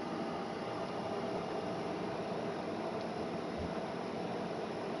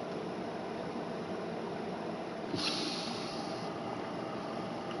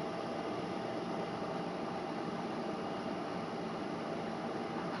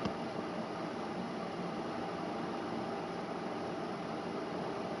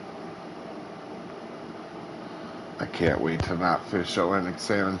 I can't wait to not fish Atlantic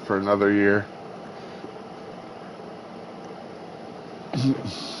salmon for another year.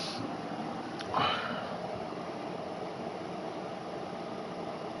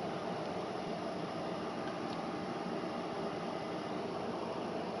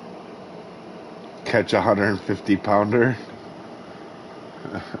 Catch 150-pounder.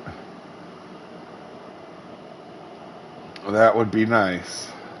 That would be nice.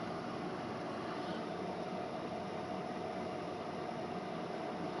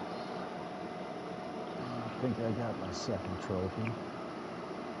 I think I got my second trophy.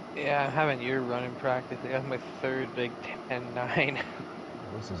 Yeah, I'm having your running practice. I got my third big 10-9.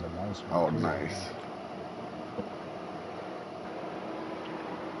 This is a nice one. Oh, too, nice.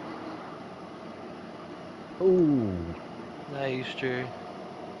 Ooh, Nice, Jerry.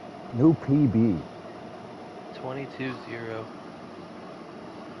 new PB. 22-0.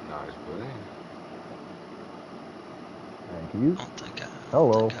 Nice, buddy. Thank you. I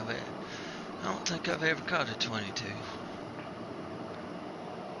Hello. don't think I've ever caught a 22.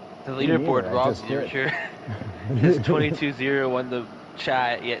 The Me leaderboard neither, I robs just you, did. sure. It's 22-0 on the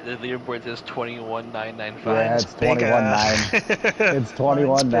chat, yet the leaderboard says 21-995. Yeah, it's Bigger. 21-9. It's Mine's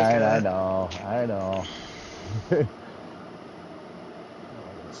 21-9. bigger. I know. I'm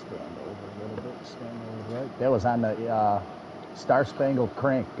gonna stand over a little bit. Stand over right. That was on the Star Spangled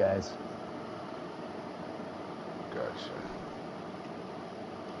Crank, guys. Gotcha.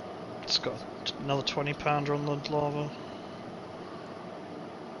 It's got another 20-pounder on the lava.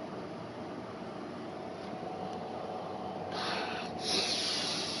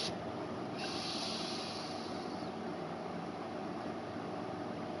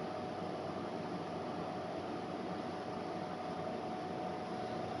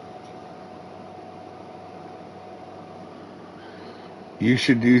 You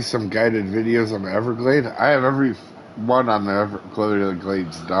should do some guided videos on the Everglade. I have every one on the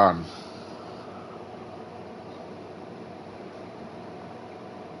Everglades done.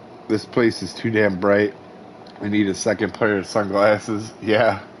 This place is too damn bright. I need a second pair of sunglasses.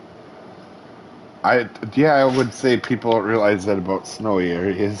 Yeah. I would say people don't realize that about snowy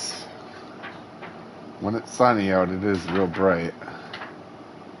areas. When it's sunny out, it is real bright.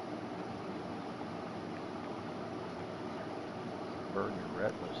 Burn your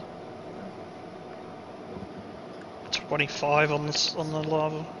retinas. 25 on the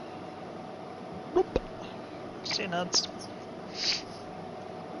lava. Nope. Seeing ads.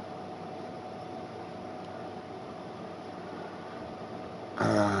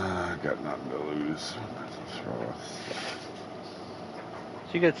 Got nothing to lose.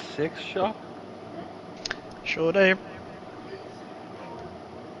 So you get 6, Shaw? Sure do. Uh-oh,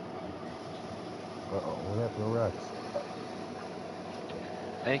 what happened to Rex?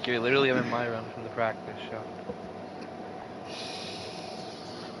 I think you're literally having my run from the practice, Shaw.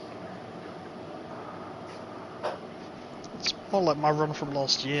 It's more like my run from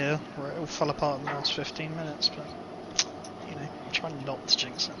last year, where it all fell apart in the last 15 minutes, but, you know, I'm trying not to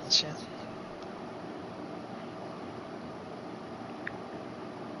jinx it this year.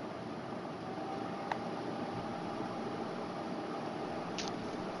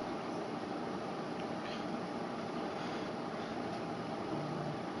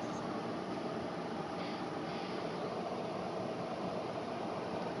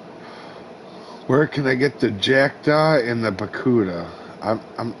 Where can I get the jackdaw and the bakuda? I'm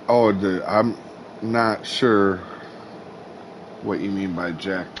not sure what you mean by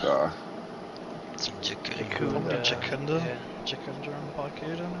jackdaw. Probably Chakunda. Yeah. Chakunda and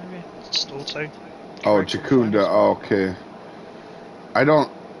Barcuda, maybe? Just auto. Oh, Jakunda. Oh, okay. I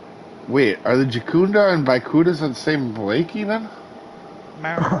don't. Wait, are the Jakunda and Baikudas on the same lake even?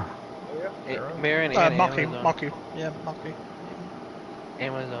 Marin. Marin and Amazon. Maku. Yeah, Maku.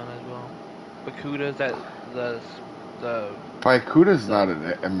 Amazon as well. Bakuda's at the Baikuda's not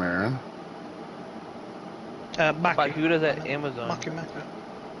a Marin. Maku. Bakuda's at Amazon. Maku.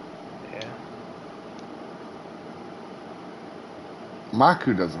 Yeah.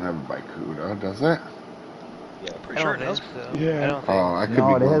 Maku doesn't have a Baikuda, does it? Yeah. Pretty sure it does. So. Yeah. I don't think. Oh, I could No,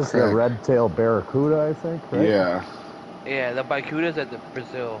 be it going has the crack. red-tailed barracuda, I think, right? Yeah, Yeah, the Baikuda's at the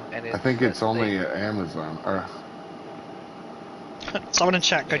Brazil, and it's. I think it's only at Amazon. Or Someone in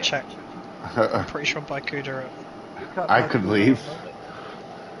chat, go Yeah. check. I'm pretty sure Barcuda I could leave.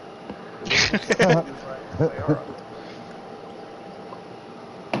 I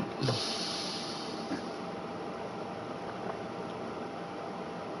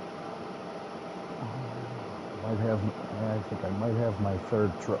think I might have my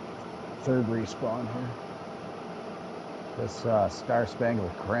third respawn here. This Star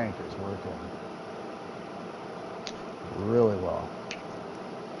Spangled Crank is working really well.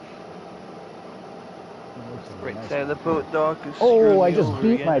 Right side of the boat, Doc. Is Oh, screwing I me just over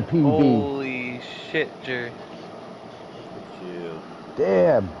beat again. my PB. Holy shit, Jerry. Look at you.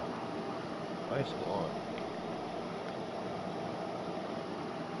 Damn. Nice lawn.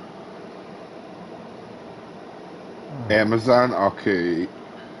 Amazon, okay.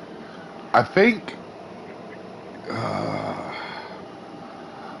 I think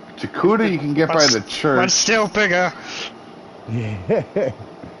Jakuda you can get by the But church. still bigger. Yeah.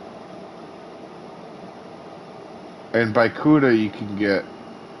 And Baikuda you can get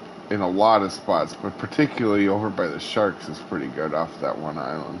in a lot of spots, but particularly over by the Sharks is pretty good off that one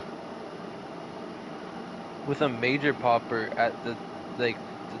island. With a major popper at the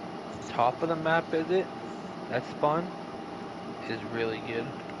top of the map, is it? That spawn is really good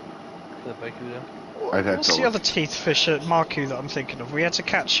for the Baikuda. I'd have What's to the look. other teeth fish at Marku that I'm thinking of? We had to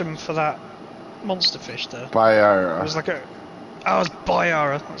catch him for that monster fish there. It Bayara. was like a... Oh, it was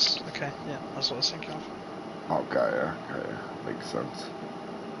Bayara. That's, okay, yeah, that's what I was thinking of. Oh, Gaia. Makes sense.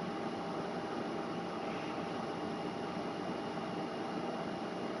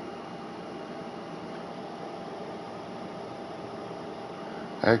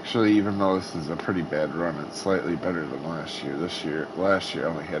 Actually, even though this is a pretty bad run, it's slightly better than last year. Last year I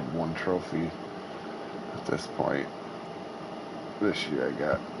only had one trophy at this point. This year I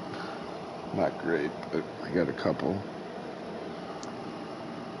got, not great, but I got a couple.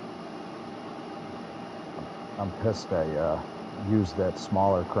 I'm pissed I used that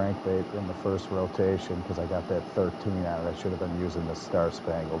smaller crankbait in the first rotation because I got that 13 on it. I should have been using the Star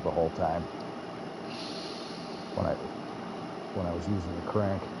Spangled the whole time when I was using the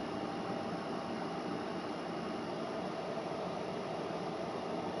crank.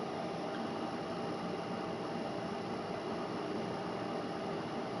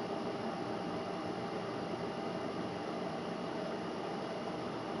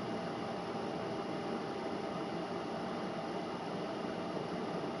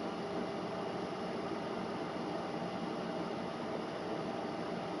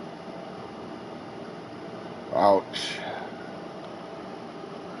 ouch.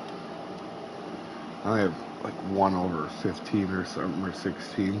 I have like 1 over 15 or something, or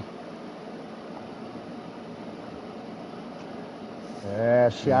 16. Yeah,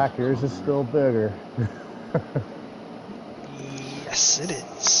 shock, yours is still bigger. Yes, it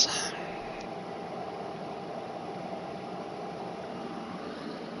is.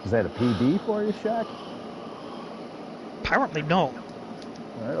 Is that a PB for you, Shock? Apparently not.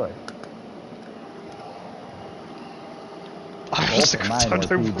 Really? I Both honestly of mine don't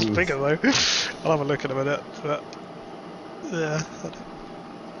were know what's PBs. bigger though. I'll have a look in a minute. But yeah,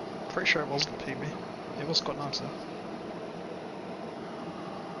 pretty sure it wasn't a PB. It was quite nice though.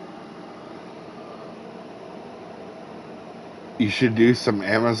 You should do some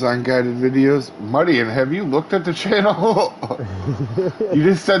Amazon guided videos. Muddy, and have you looked at the channel? You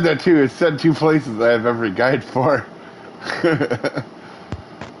just said that too. It said 2 places I have every guide for.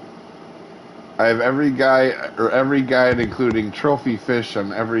 I have every guide including trophy fish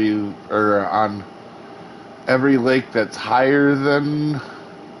on on every lake that's higher than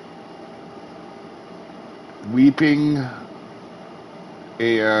Weeping,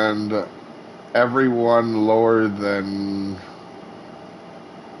 and everyone lower than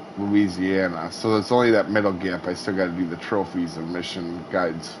Louisiana. So it's only that middle gap I still got to do the trophies and mission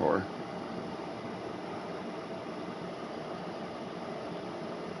guides for.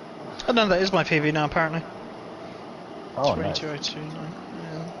 Oh no, that is my PB now apparently. Oh, nice. 22029.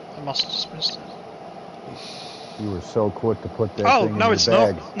 Yeah, I must have just missed it. You were so quick to put that Oh thing no, in it's your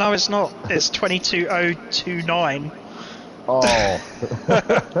bag. not. No, it's not. It's 22029. Oh.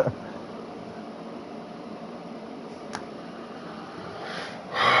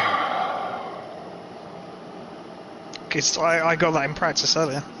 Because I got that in practice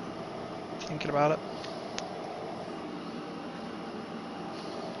earlier. Thinking about it.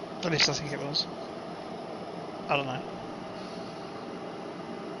 At least I think it was. I don't know.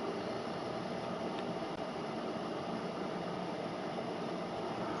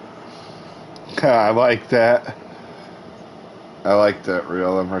 I like that. I like that,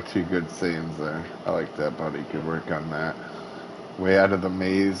 real. Them are 2 good sayings there. I like that, buddy. Good work on that. Way out of the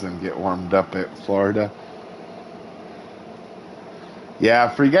maze and get warmed up at Florida. Yeah,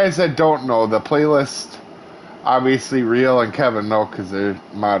 for you guys that don't know, the playlist, obviously Real and Kevin know because they're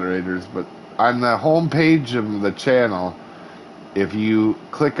moderators, but on the home page of the channel, if you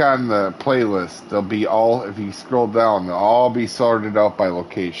click on the playlist, they'll be all, if you scroll down, they'll all be sorted out by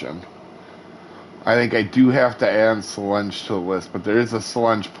location. I think I do have to add Slunge to the list, but there is a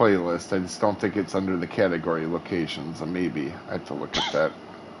Slunge playlist. I just don't think it's under the category locations, and maybe I have to look at that.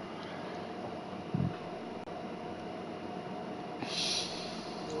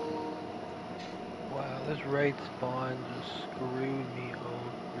 Wow, this right spawn just screwed me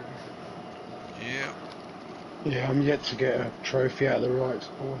over. Yeah. Yeah, I'm yet to get a trophy out of the right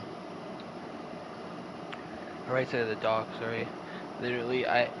spawn. Right side of the dock, sorry. Literally,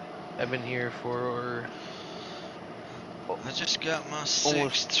 I've been here for I just got my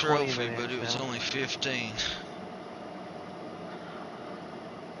almost 6th 20 trophy, but minutes it was now. only 15.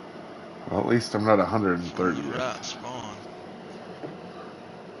 Well, at least I'm not On 130 the yet. right spawn.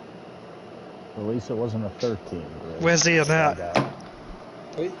 At least it wasn't a 13. Greg. Where's he at that?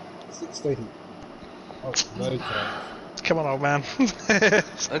 Wait, 16. Oh, no time. Come on, old man. Look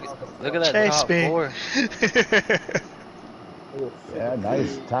at that Chase top me. 4. Yeah,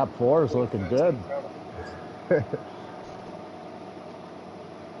 nice. Top 4 is looking good.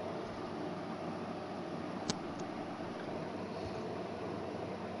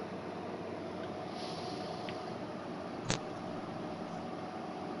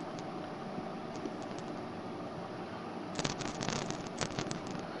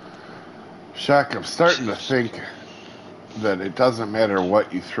 Shaq, I'm starting to think that it doesn't matter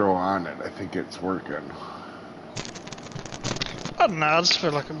what you throw on it. I think it's working. I don't know, I just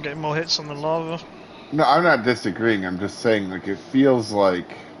feel like I'm getting more hits on the lava. No, I'm not disagreeing. I'm just saying, like, it feels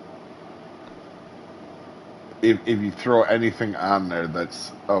like if you throw anything on there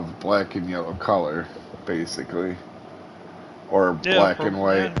that's of black and yellow color, basically, or black and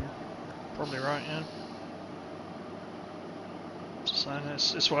white. Yeah, probably right, yeah. So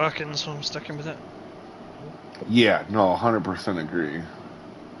it's working, so I'm sticking with it. Yeah, no, 100% agree.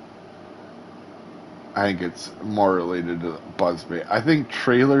 I think it's more related to buzzbait. I think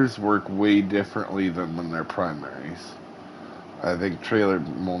trailers work way differently than when they're primaries. I think trailer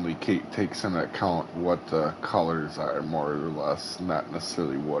only takes into account what the colors are, more or less, not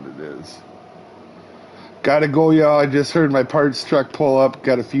necessarily what it is. Gotta go, y'all. I just heard my parts truck pull up.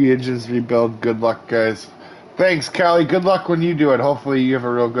 Got a few engines rebuild. Good luck, guys. Thanks, Kelly. Good luck when you do it. Hopefully you have a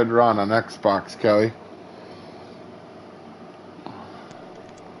real good run on Xbox, Kelly.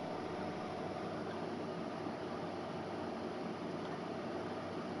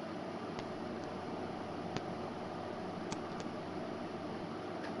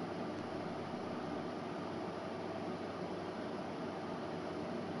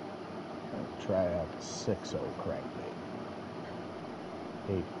 try a 6.0 crankbait.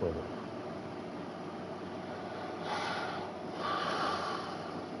 8 quiver.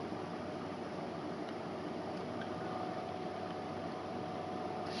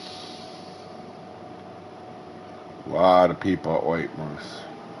 A lot of people at White Moose.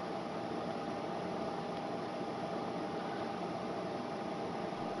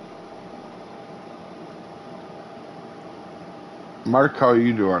 Mark, how are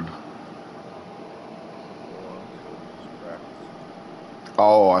you doing? Oh, I'm still just practicing.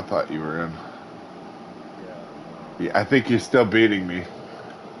 Oh, I thought you were in. Yeah, no. Yeah, I think you're still beating me. I'm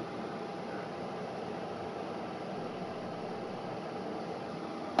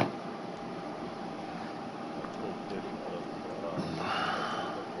still pretty close to catching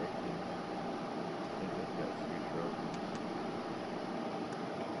the racing. I think I've got 3 trophies.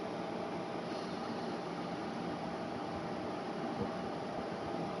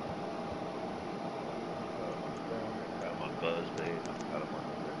 I've got them on crown, I've got them on buzzbait, I've got them on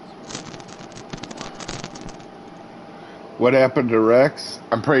the red spoon. What happened to Rex?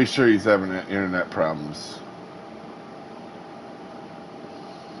 I'm pretty sure he's having internet problems.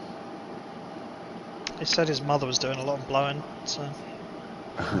 He said his mother was doing a lot of blowing, so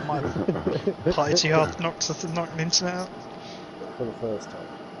might party too hard to knock the internet out. For the first time.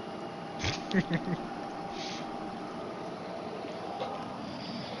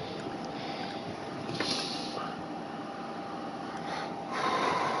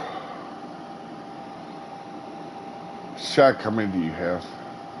 Chuck, how many do you have?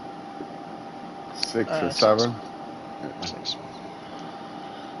 6 or 7? 6.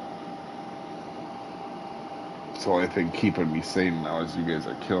 It's the only thing keeping me sane now is you guys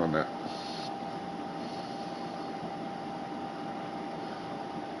are killing it.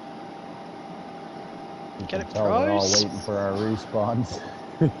 You Get can it, tell we're all pros? waiting for our respawns.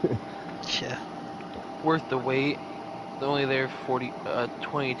 Yeah. Worth the wait. They're only there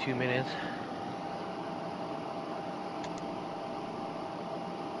 22 minutes.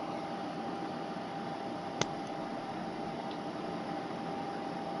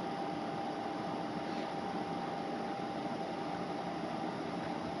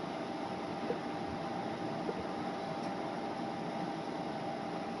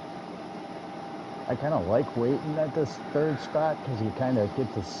 I kind of like waiting at this third spot because you kind of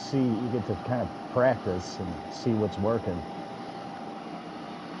get to see, you get to kind of practice and see what's working.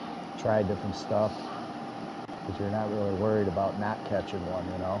 Try different stuff because you're not really worried about not catching one,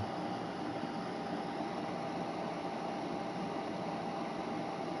 you know?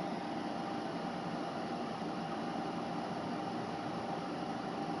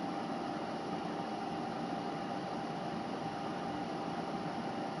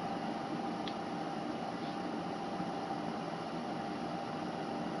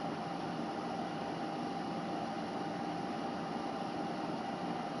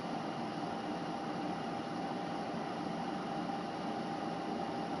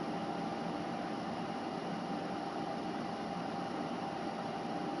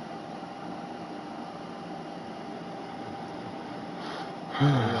 We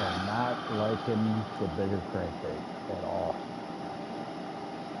are not liking the bigger crankbait at all.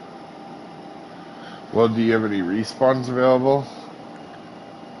 Well, do you have any respawns available?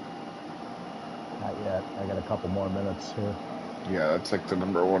 Not yet. I got a couple more minutes here. Yeah, that's like the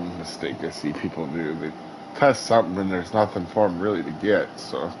number one mistake I see people do. They test something and there's nothing for them really to get,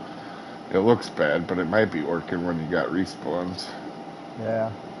 so it looks bad, but it might be working when you got respawns.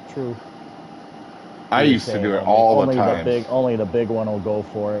 Yeah, true. I You're used to saying do it all the time. Only the big one will go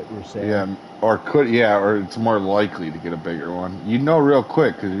for it. You're saying. Yeah, or it's more likely to get a bigger one. You know real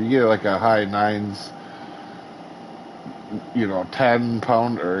quick because if you get like a high 9s,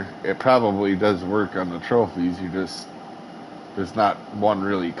 10-pounder, it probably does work on the trophies. There's not one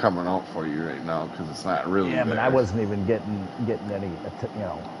really coming out for you right now because it's not really Yeah, there. but I wasn't even getting any,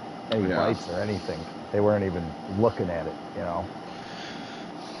 any Yeah. bites or anything. They weren't even looking at it,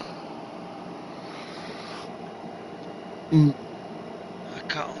 I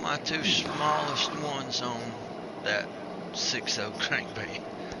caught my 2 smallest ones on that 6.0 crankbait.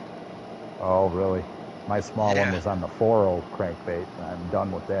 Oh, really? My small one Yeah. was on the 4.0 crankbait. I'm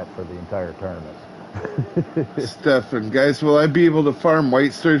done with that for the entire tournament. Stefan, guys, will I be able to farm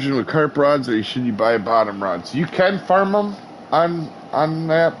white sturgeon with carp rods, or should you buy bottom rods? You can farm them on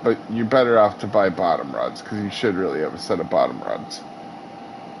that, but you're better off to buy bottom rods because you should really have a set of bottom rods.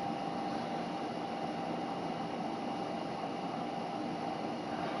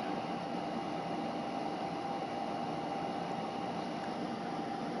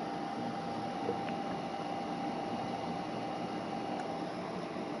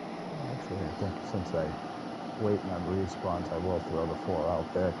 Actually, I think since I waiting on respawns, I will throw the 4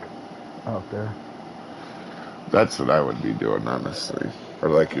 out there. That's what I would be doing, honestly. Or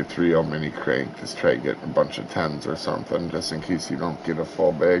like your 3-0 mini crank, just try getting a bunch of 10s or something, just in case you don't get a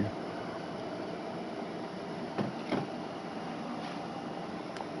full bag.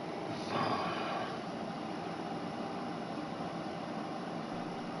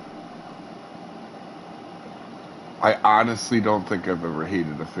 I honestly don't think I've ever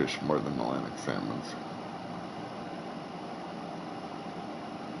hated a fish more than Atlantic salmons.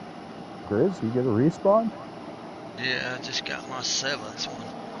 Grizz, you get a respawn? Yeah, I just got my 7th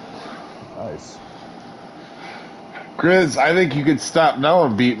one. Nice. Grizz, I think you could stop now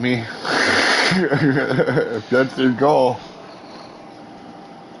and beat me. If that's your goal.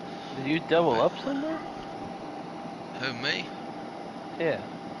 Did you double up somewhere? Who, me? Yeah.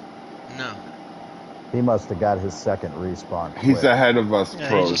 No. He must have got his second respawn quick. He's ahead of us Yeah,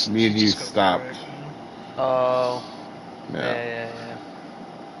 pros. Me and you just got stopped. correct, man. Oh. Yeah. Yeah.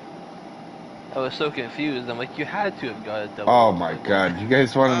 I was so confused. I'm like, you had to have got a double. Oh my god. You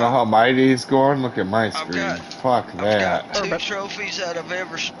guys want to know how my day's going? Look at my screen. Fuck I've that. got 2 trophies out of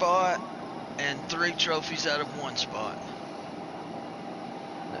every spot and 3 trophies out of 1 spot.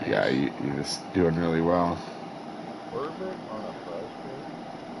 Nice. Yeah, you're just doing really well. Bourbon on a price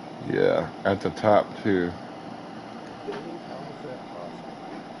break? Yeah, at the top too. Dave, how much that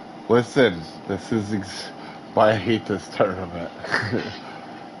cost? Listen, this is why I hate this tournament.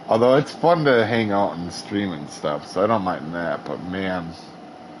 Although it's fun to hang out and stream and stuff, so I don't mind that. But man,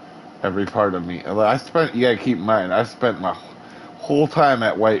 every part of me, you gotta keep in mind, I spent my whole time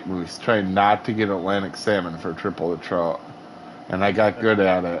at White Moose trying not to get Atlantic salmon for triple the trout, and I got good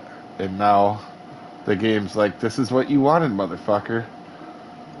at it. And now the game's like, this is what you wanted, motherfucker.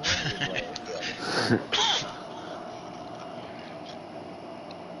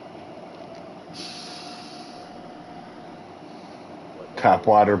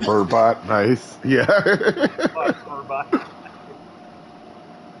 Topwater burbot, nice. Yeah.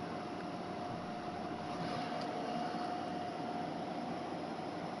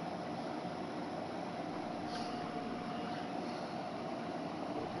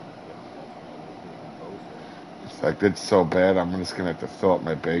 In fact, it's so bad, I'm just gonna have to fill up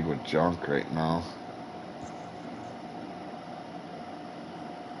my bag with junk right now.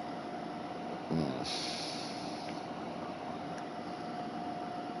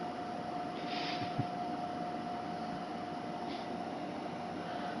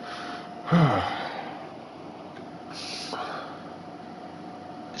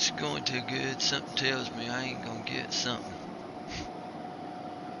 It's going too good. Something tells me I ain't gonna get something.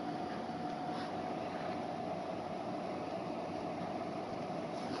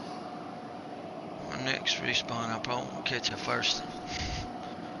 My next respawn, I probably won't catch a first.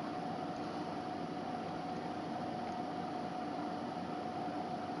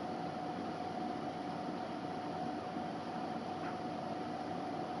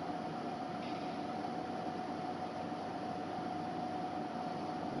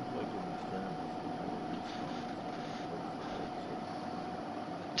 Like in these tournaments, the respawns.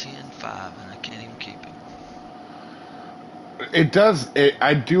 What's the price? 10-5, and I can't even keep it. It does.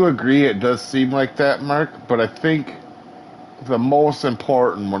 I do agree. It does seem like that, Mark. But I think the most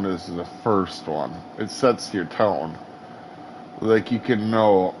important one is the first one. It sets your tone. Like you can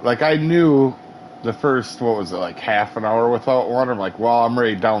know. Like I knew the first. What was it? Like half an hour without one. I'm like, well, I'm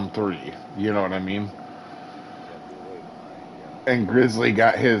already down 3. You know what I mean? Yeah, you're way behind. And Grizzly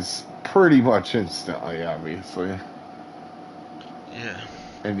got his pretty much instantly, obviously. Yeah.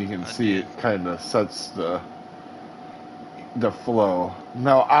 And you can see it kind of sets the flow.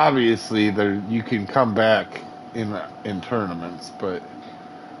 Now, obviously, you can come back in tournaments, but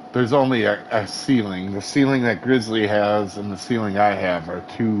there's only a ceiling. The ceiling that Grizzly has and the ceiling I have are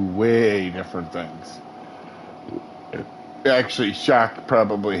 2 way different things. Actually, Shock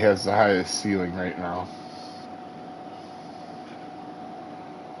probably has the highest ceiling right now.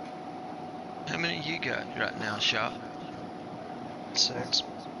 How many you got right now, Shop? 6.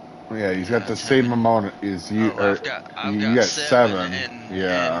 Yeah, he's got the same amount as you. Oh, I've got you got 7. And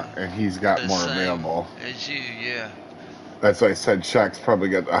and he's got more same available. as you, yeah. That's why I said Shock's probably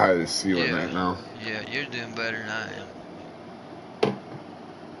got the highest ceiling right now. Yeah, you're doing better than I am.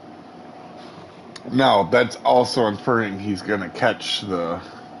 Now, that's also inferring he's going to catch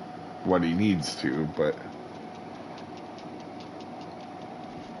what he needs to, but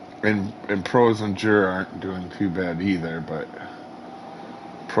and Pros and Jur aren't doing too bad either, but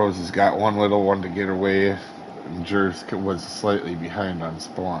Pros has got one little one to get away, and Jur was slightly behind on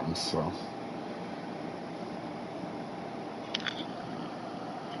spawns, so.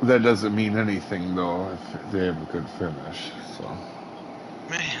 That doesn't mean anything though if they have a good finish. So.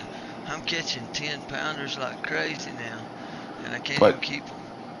 Man, I'm catching 10-pounders like crazy now, and I can't But even keep them.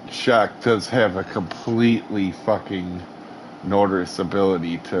 Shock does have a completely fucking notorious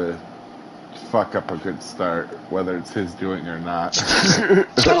ability to fuck up a good start, whether it's his doing or not.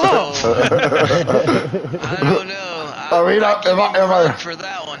 Oh, I don't know. I mean, I give him a run for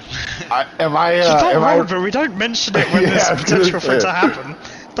that one. It's not wrong, but we don't mention it when there's potential for it to happen.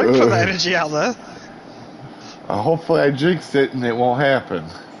 Don't put that energy out there. Hopefully I jinxed it and it won't happen.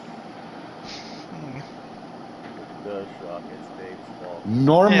 It does, Shock. It's Dave's fault.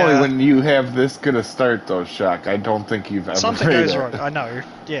 Normally when you have this good a start though, Shock, I don't think you've ever Something made goes it. wrong. I know.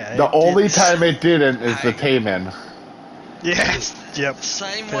 Yeah. The only time it didn't is the Tayman. Yes. Yep.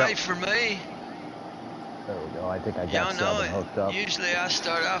 Same way for me. There we go. I think I Y'all got know 7 it. hooked up. Usually I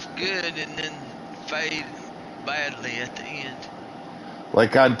start off good and then fade badly at the end.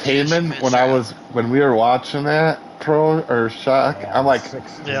 Like on Tayman, when we were watching that Pro or Shock, Yeah, I'm like,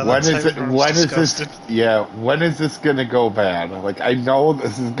 when is this gonna go bad? Like I know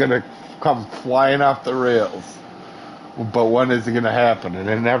this is gonna come flying off the rails, but when is it gonna happen? And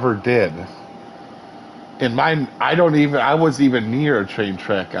it never did. In mine, I wasn't even near a train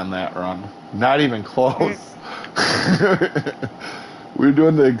track on that run. Not even close. We were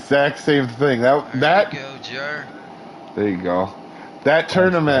doing the exact same thing. There you go, Jar. There you go. That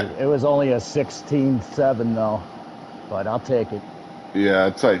tournament. It was only a 16-7 though, but I'll take it. Yeah,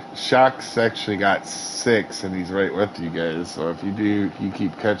 it's like Shock's actually got 6, and he's right with you guys. So if you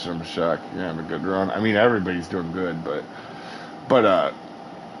keep catching him, Shock, you're gonna have a good run. I mean, everybody's doing good, but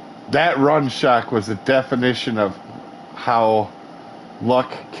that run, Shock, was a definition of how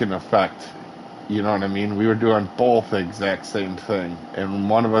luck can affect. You know what I mean? We were doing both the exact same thing, and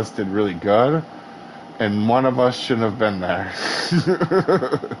one of us did really good, and one of us shouldn't have been there.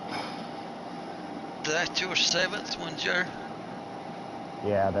 That's your 7th one, Jar?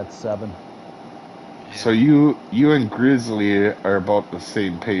 Yeah, that's 7. So you and Grizzly are about the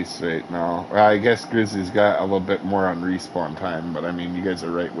same pace right now. Well, I guess Grizzly's got a little bit more on respawn time, but I mean, you guys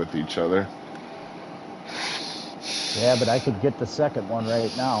are right with each other. Yeah, but I could get the second one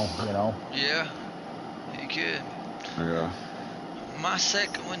right now, you know. Yeah, you could. Yeah. My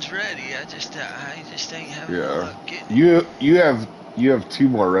second one's ready. I just ain't having luck getting. You have 2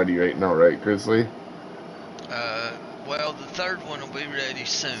 more ready right now, right, Grizzly? Well, the third one will be ready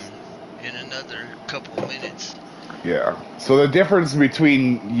soon, in another couple of minutes. Yeah. So the difference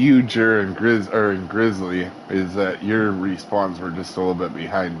between you, Jer, and Grizzly is that your respawns were just a little bit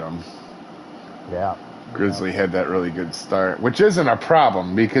behind them. Yeah. Grizzly had that really good start, which isn't a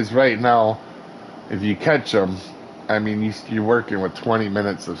problem because right now, if you catch them, I mean, you're working with 20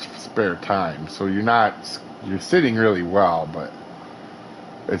 minutes of spare time, so you're sitting really well, but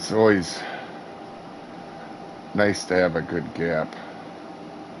it's always nice to have a good gap.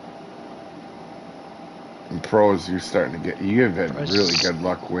 And pros, you've had really good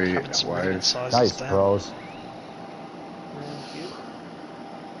luck weight-wise. Nice, pros.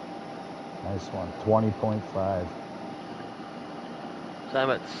 Nice one. 20.5. So I'm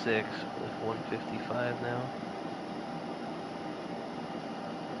at 6 with 155 now.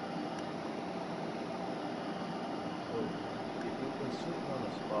 So, if you've been sitting on a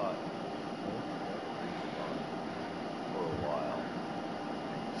spot, don't respawn for a while.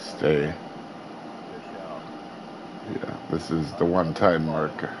 Stay. Fish out. Yeah, this is the one-time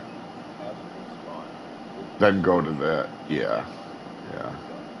mark. Have respawn. Then go to that. Yeah.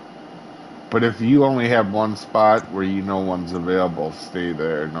 But if you only have one spot where you know one's available, stay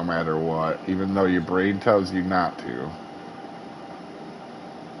there no matter what, even though your brain tells you not to.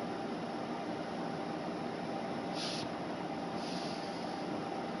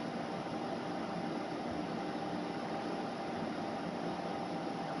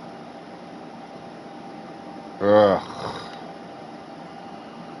 Ugh.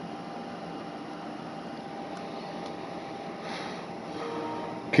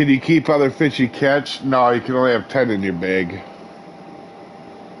 Can you keep other fish you catch? No, you can only have 10 in your bag.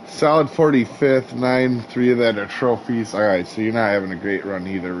 Solid 45th, 9, 3 of that are trophies. Alright, so you're not having a great run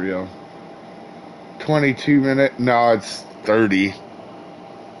either, real. 22 minute, no, it's 30.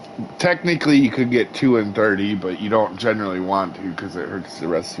 Technically, you could get 2 in 30, but you don't generally want to because it hurts the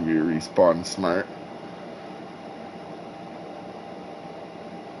rest of your respawn smart.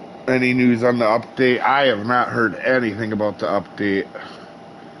 Any news on the update? I have not heard anything about the update.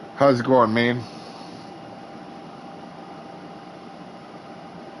 How's it going, man?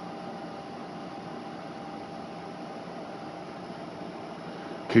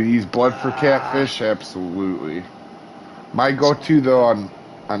 Can you use blood for catfish? Absolutely. My go-to though on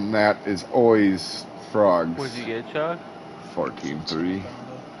on that is always frogs. What'd you get, Chuck? 14.3. pounder.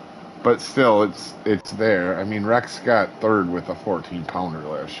 But still, it's there. I mean, Rex got third with a 14-pounder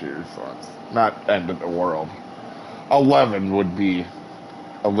last year, so it's not end of the world. 11 would be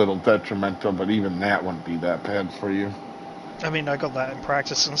a little detrimental, but even that wouldn't be that bad for you. I mean, I got that in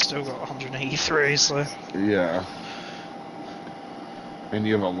practice and still got 183, so... Yeah. And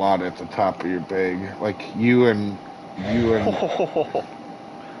you have a lot at the top of your bag. Like, you and Enormous.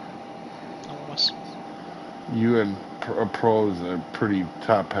 pros are pretty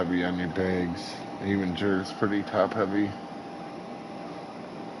top heavy on your bags. Even Jer's pretty top heavy.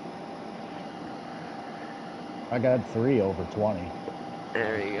 I got 3 over 20.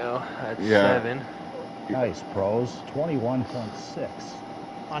 There you go. That's Yeah. 7. Nice, pros. 21.6.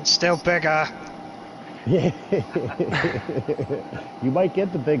 I'm still bigger. Yeah. You might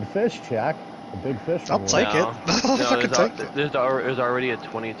get the big fish, Jack. The big fish I'll reward. take it. No, I'll fucking take it. there's already a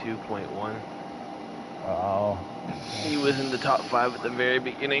 22.1. Oh. He was in the top 5 at the very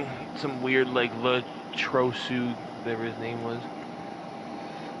beginning. Some weird, like, Le Trosu, whatever his name was.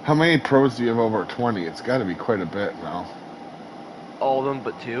 How many pros do you have over 20? It's got to be quite a bit now. All of them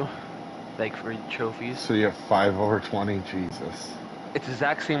but 2. Like, for trophies. So you have 5 over 20? Jesus. It's the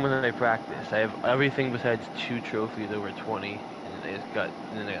exact same when I practice. I have everything besides 2 trophies over 20, and then I got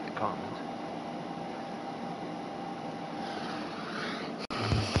the commons.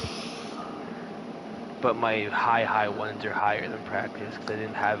 But my high ones are higher than practice because I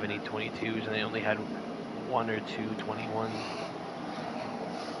didn't have any 22s and I only had 1 or 2 21s.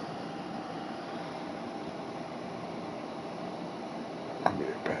 I'll be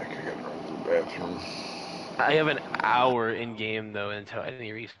right back. I gotta run to the bathroom. I have an hour in game though until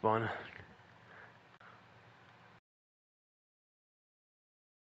any respawn.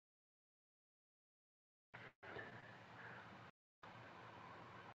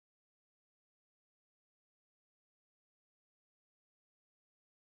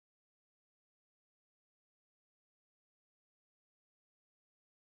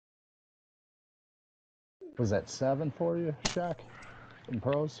 Was that 7 for you, Shaq? In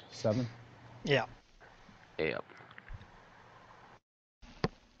pros? 7? Yeah. Yep.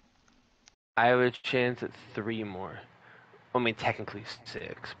 I have a chance at 3 more. I mean, technically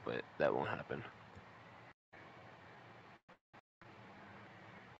 6, but that won't happen.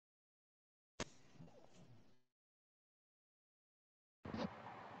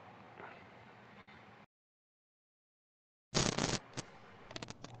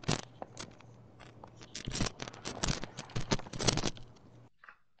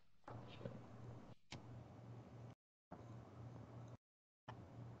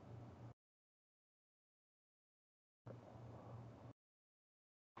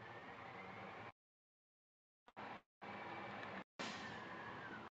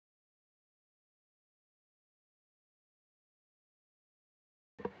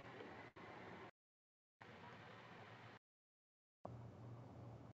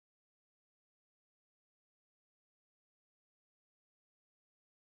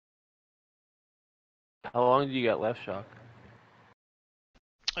 How long do you got left, Shock?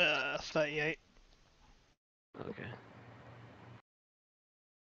 38. Okay.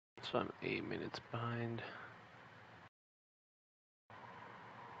 So I'm 8 minutes behind.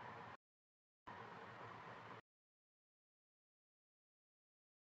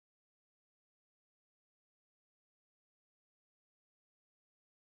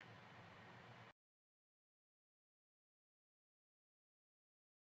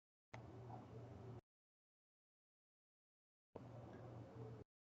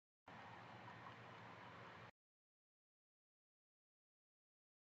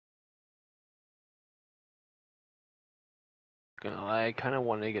 Gonna lie, I kind of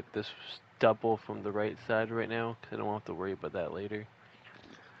want to get this double from the right side right now because I don't have to worry about that later.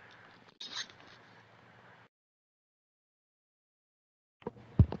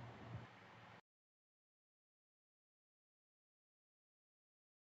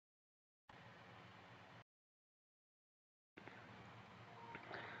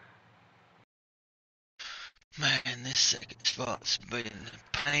 Man, this second spot's been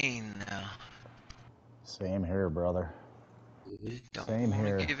a pain now. Same here, brother. Don't Same want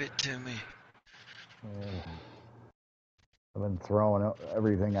here. to give it to me. Yeah. I've been throwing out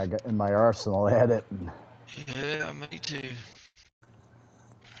everything I got in my arsenal at it. Yeah, me too.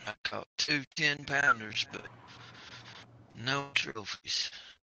 I caught 2 10-pounders, but no trophies.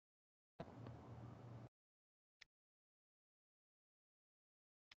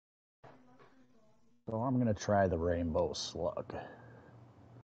 So I'm going to try the rainbow slug.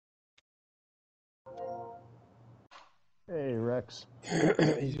 Hey, Rex.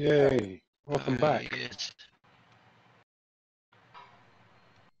 Yay. Welcome back. Yes.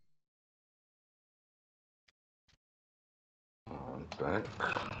 Back.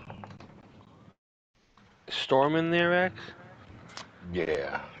 Storm in there, Rex? Yeah,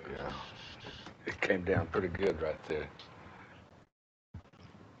 yeah. It came down pretty good right there.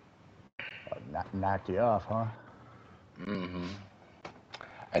 Knocked you off, huh? Mm-hmm.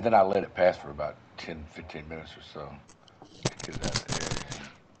 And then I let it pass for about 10, 15 minutes or so. Get it out of the area.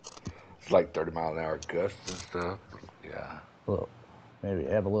 It's like 30-mile-an-hour gusts and stuff. Yeah. Well, maybe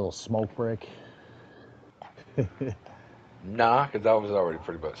have a little smoke break. Nah, because I was already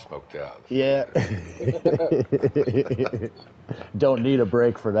pretty much smoked out. Yeah. So. Don't need a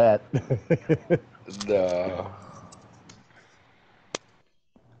break for that. No.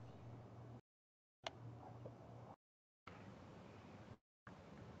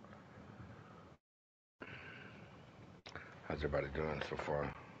 How's everybody doing so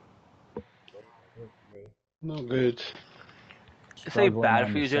far? Not good. It's like Struggling bad on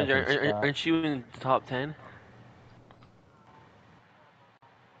for the you, James. second spot. Aren't you in the top 10?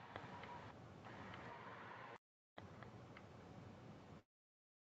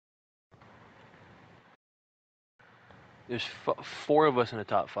 There's 4 of us in the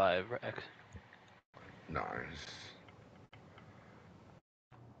top 5, Rex. Nice.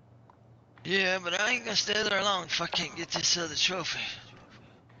 Yeah, but I ain't gonna stay there long if I can't get this other trophy.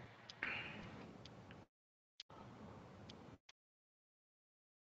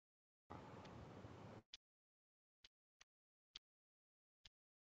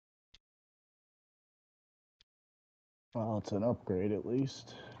 Well, it's an upgrade at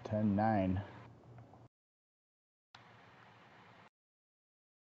least. 10-9.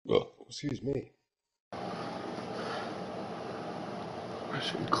 Oh, excuse me. I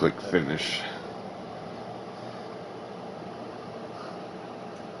should click finish.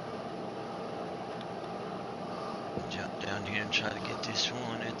 Jump down here and try to get this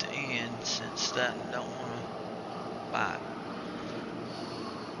one at the end since that don't wanna bite.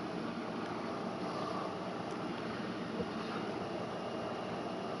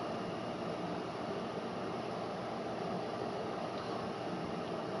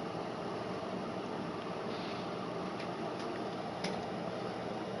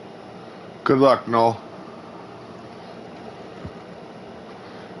 Good luck, Noel.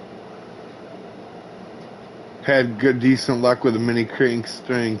 Had good, decent luck with the mini cranks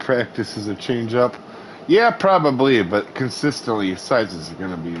during practice as a change up. Yeah, probably, but consistently, sizes are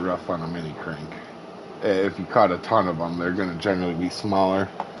going to be rough on a mini crank. If you caught a ton of them, they're going to generally be smaller.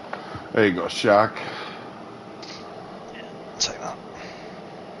 There you go, Shock. Yeah, take that.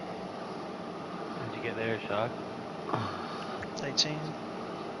 Did you get there, Shock? 18.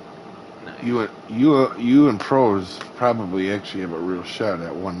 Nice. You and pros probably actually have a real shot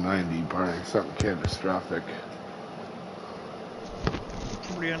at 190, barring something catastrophic.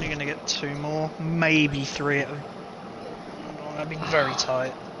 Probably only going to get 2 more, maybe 3 at a... That'd be very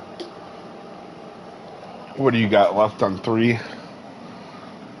tight. What do you got left on 3?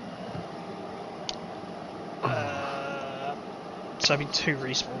 So it'd be 2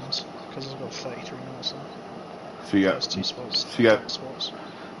 respawns, because I've got 33 minutes left. So you got, First 2 spots, so you got dark spots.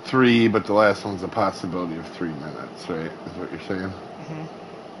 3, but the last one's a possibility of 3 minutes, right? Is what you're saying?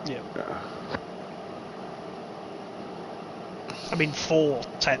 Yeah. Yeah. I mean 4,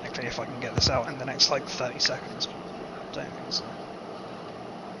 technically, if I can get this out in the next, like, 30 seconds. Don't think so.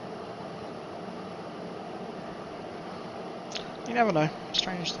 You never know.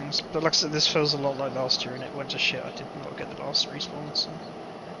 Strange things. But like I said, this feels a lot like last year, and it went to shit. I did not get the last respawn, so...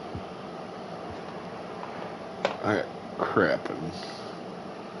 I got crapping.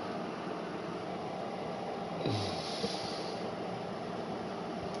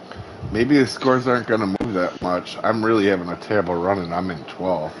 Maybe the scores aren't going to move that much. I'm really having a terrible run, and I'm in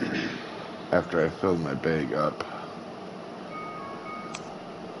 12th after I filled my bag up.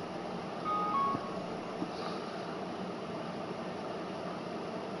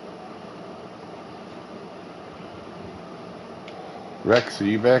 Rex, are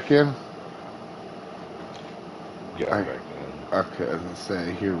you back in? Yeah, I'm back then. Okay, as I say,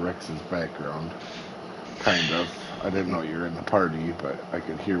 I hear Rex's background. Kind of. I didn't know you were in the party, but I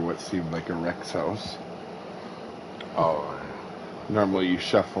could hear what seemed like a Rex house. Oh, Normally you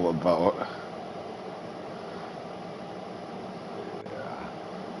shuffle about. yeah.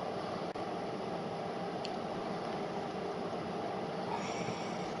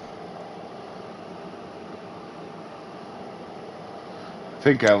 I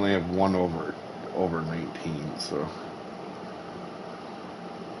think I only have one over 19, so.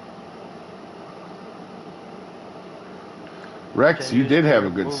 Rex, you Ginger's did have a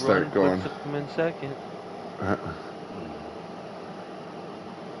good beautiful run start going. puts him in second.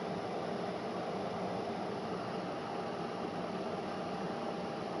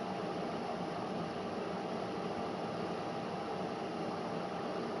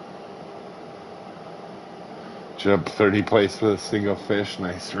 Jump 30 place with a single fish.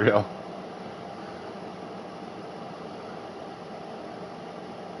 Nice reel.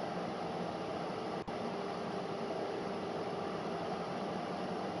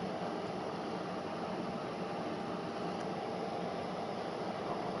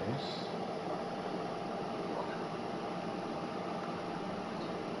 Nice.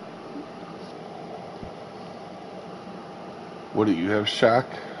 What do you have, Shock?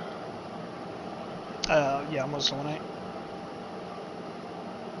 Yeah, I'm also on 8.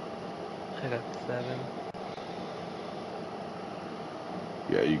 I got 7.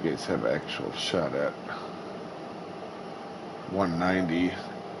 Yeah, you guys have actual shot at 190.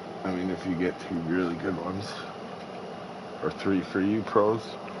 I mean, if you get 2 really good ones. Or 3 for you pros.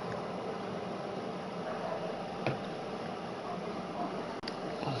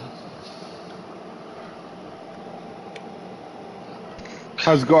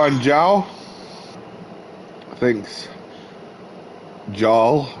 How's it going, Joe? Thanks.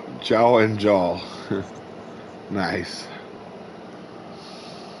 Joel and Joel. Nice.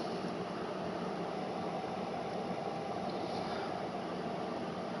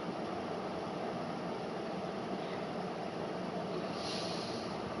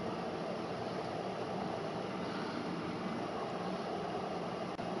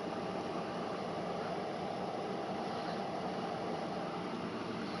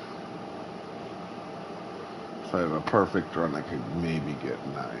 If I have a perfect run, I could maybe get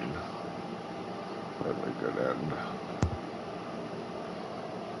 9. If I have a good end.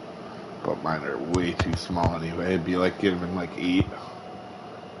 But mine are way too small anyway. It'd be like getting them like 8.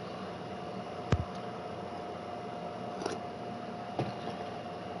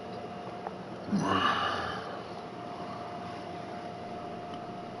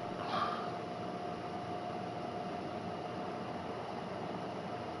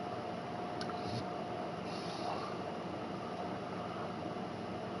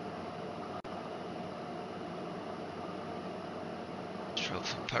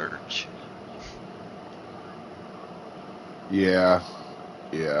 Trophy perch. Yeah.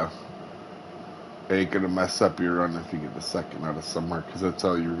 Ain't gonna mess up your run if you get the second out of somewhere, because that's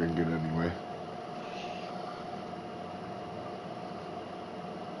all you're gonna get anyway.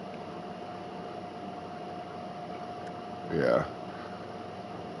 Yeah.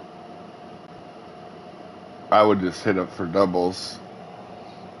 I would just hit up for doubles.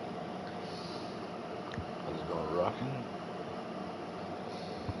 I was going rocking.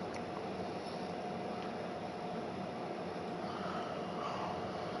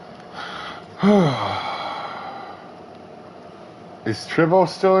 Is Trivo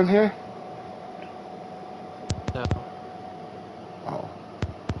still in here? No. Oh.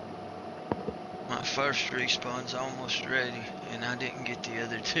 My first respawn's almost ready, and I didn't get the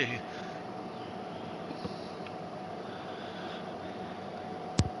other 2.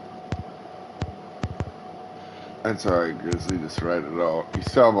 That's alright, Grizzly. Just write it out. You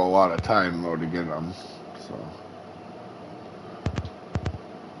still have a lot of time, though, to get them. So.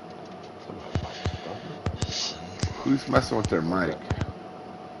 So my mic stuck. Who's messing with their What's mic? that?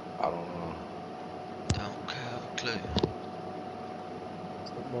 I don't know. Don't have a clue.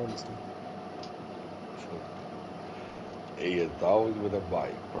 It's not mine this time. He is always with a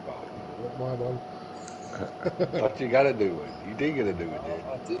mic problem. Not my one. Thought you gotta do it. You did gotta do it, didn't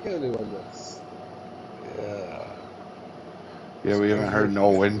I did get a new one, yes. you? Yeah. Yeah, we haven't heard no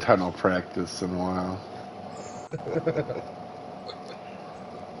wind tunnel practice in a while.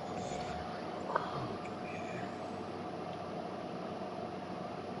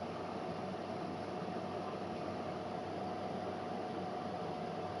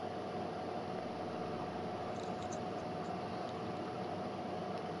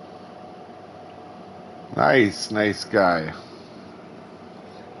 Nice guy.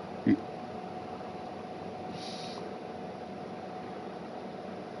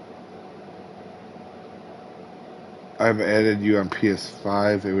 I've added you on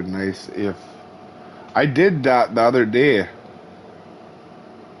PS5. It would be nice if I did that the other day.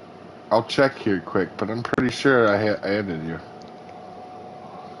 I'll check here quick, but I'm pretty sure I added you.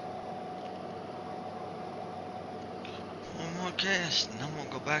 One more cast, and I'm gonna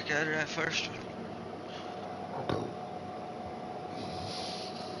go back out of that first one.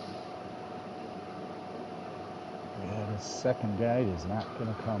 Yeah, this second guide is not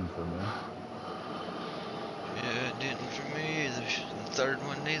going to come for me. Yeah, it didn't for me either. The third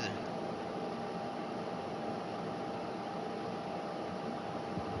one neither.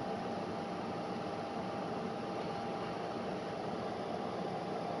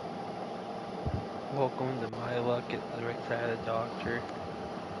 Welcome to my luck at the right side of the doctor.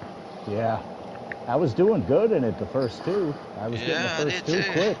 Yeah. I was doing good in it the first two. I was getting the Yeah, I first did two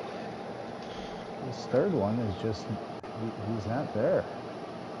too. quick. This third one is just, he's not there.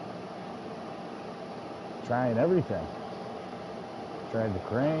 Trying everything. Tried the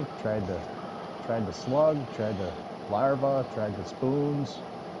crank, tried the slug, tried the larva, tried the spoons.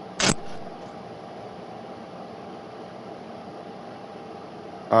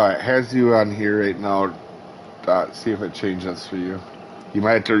 It has you on here right now. See if it changes for you. You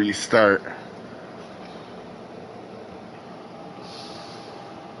might have to restart.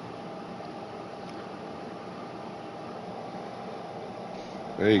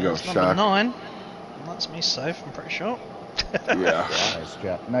 There you go, That's number Shock. 9. And that's me safe, I'm pretty sure. Yeah.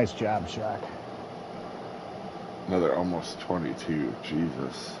 Nice job, Shock. Another almost 22.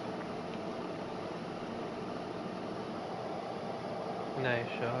 Jesus. Nice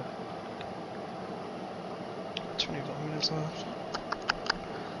shot. 25 minutes left.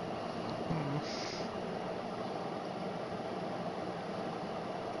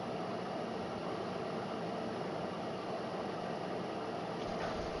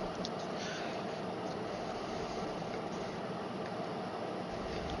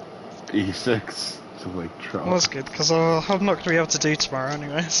 E6 to Lake Trout. Well, that's good, because I'm not going to be able to do tomorrow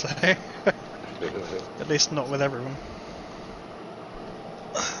anyway, so... At least not with everyone.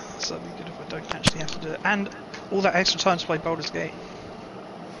 So it'd be good if I don't actually have to do it. And all that extra time to play Baldur's Gate.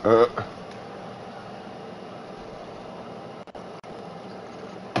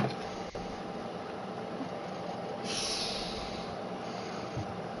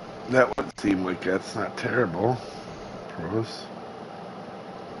 That would seem like that's not terrible. Pros.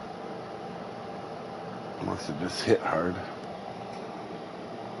 Unless it just hit hard.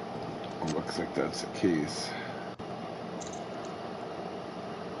 It looks like that's the case.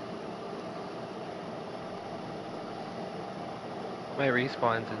 My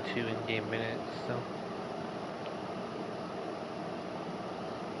respawn's in 2 in-game minutes, so...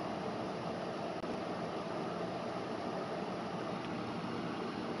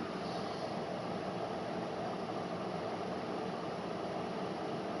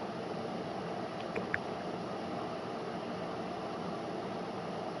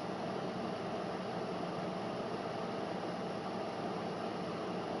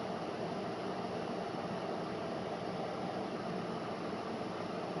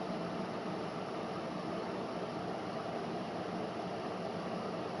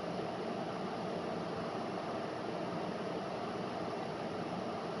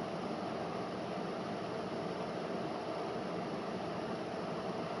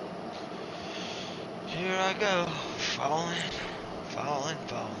 Here I go. Falling.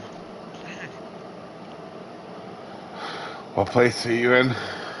 What place are you in?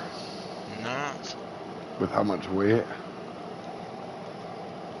 Not. With how much weight?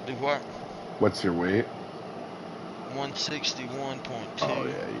 Do what? What's your weight? 161.2. Oh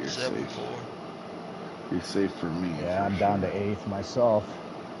yeah, you're safe. 74. You're safe for me. Yeah, I'm down to 8th myself.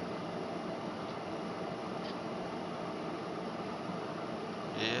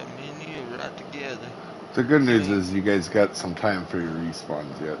 Yeah, me and you right together. The good news is you guys got some time for your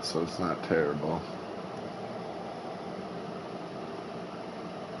respawns yet, so it's not terrible.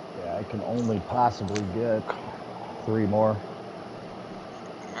 Yeah, I can only possibly get 3 more.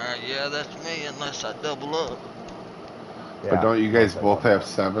 Yeah, that's me unless I double up. Yeah, But don't you guys both have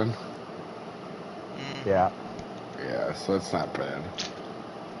 7? Yeah. Yeah, so it's not bad.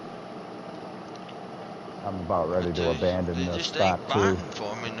 I'm about ready to abandon They the just stock ain't too. biting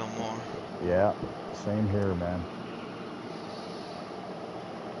for me no more. Yeah, same here, man.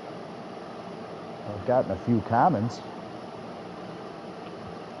 I've gotten a few commons.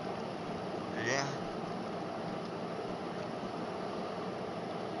 Yeah.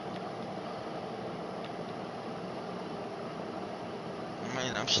 I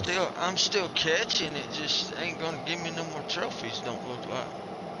mean, I'm still catching it. Just ain't gonna give me no more trophies. Don't look like.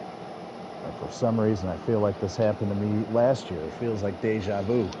 And for some reason, I feel like this happened to me last year. It feels like deja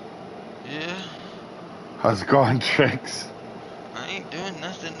vu. Yeah. How's it going, Tricks? I ain't doing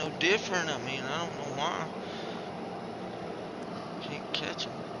nothing no different. I mean, I don't know why. Can't catch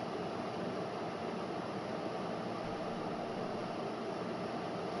them.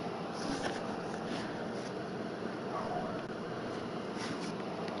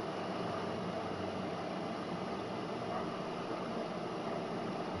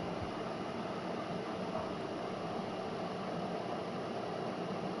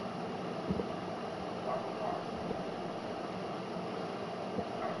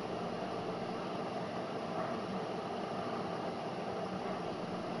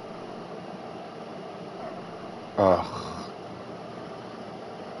 Ugh.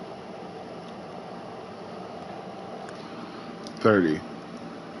 $30.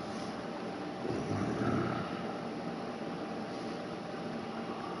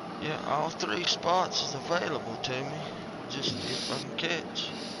 Yeah, all 3 spots is available to me. Just if I can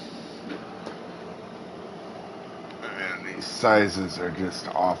catch. Man, these sizes are just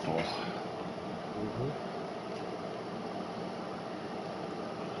awful.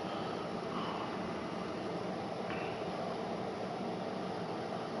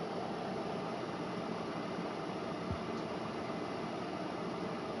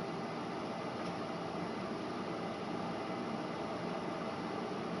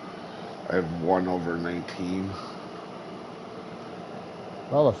 I have 1 over 19.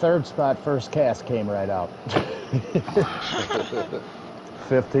 Well, the third spot first cast came right out.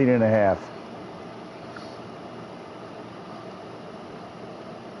 15 and a half.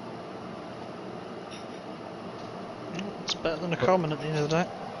 It's better than a common at the end of the day.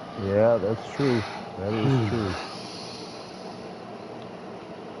 Yeah, that's true. That is true.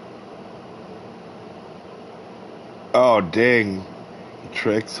 Oh, dang.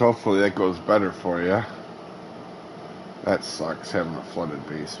 Tricks. Hopefully that goes better for you. That sucks, having a flooded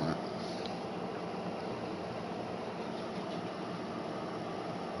basement.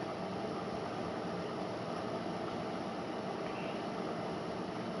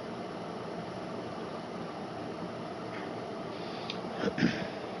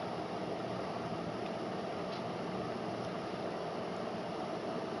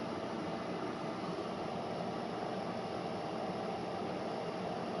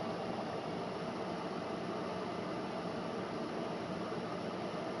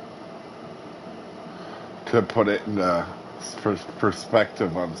 To put it into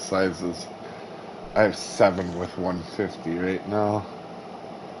perspective on sizes, I have 7 with 150 right now.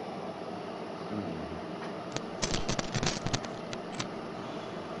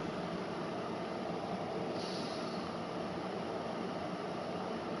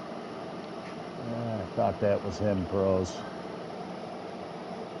 I thought that was him, pros.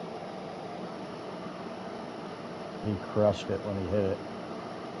 He crushed it when he hit it.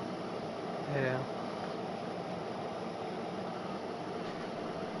 Yeah.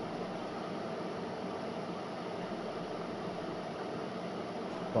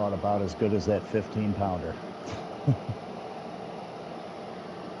 Thought about as good as that 15-pounder.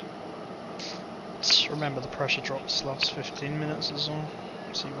 Just remember the pressure drops last 15 minutes as well.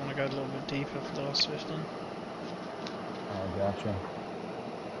 So you want to go a little bit deeper for the last 15. Oh, gotcha.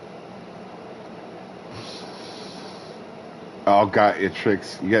 Oh, got you,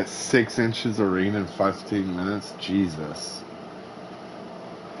 Tricks. You got 6 inches of rain in 15 minutes? Jesus.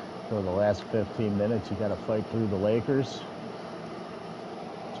 For the last 15 minutes, you got to fight through the Lakers.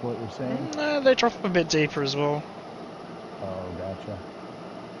 That's what you're saying? No, they drop a bit deeper as well. Oh, gotcha.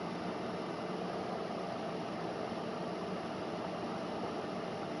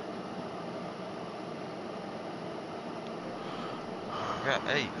 I got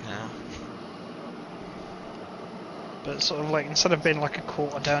 8 now. But sort of like, instead of being like a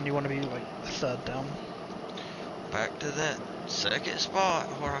quarter down, you want to be like a third down. Back to that second spot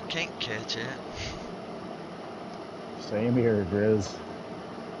where I can't catch it. Same here, Grizz.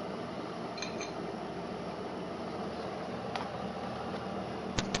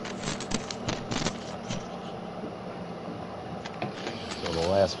 So the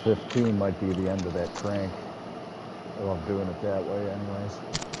last 15 might be the end of that crank. I love doing it that way anyways.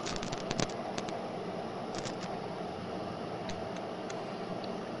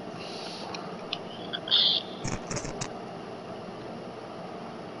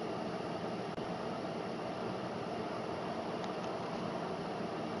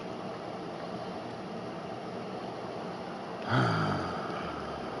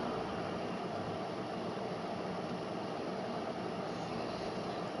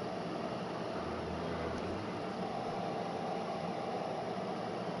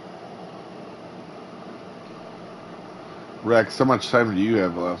 Rex, how much time do you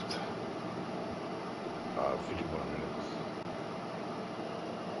have left? 51 minutes.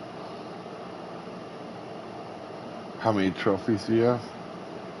 How many trophies do you have?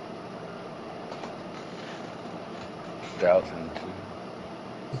 1,002.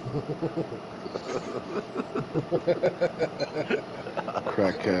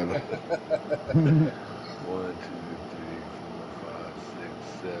 Crackhead. 1, 2, 3, 4, 5, 6,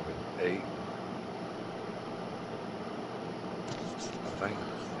 7, 8. I think,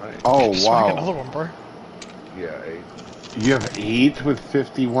 right? Oh, Swing wow. another one, bro. Yeah, 8. You have 8 with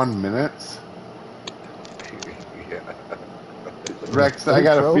 51 minutes? Yeah. Rex, I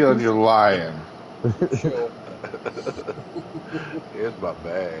got a feeling you're lying. Sure. Here's my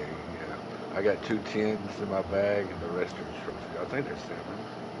bag. Yeah. I got 2 10s in my bag, and the rest are trophy. I think there's 7.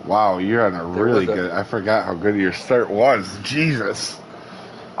 Wow, you're on a There really was a. good. I forgot how good your start was. Jesus.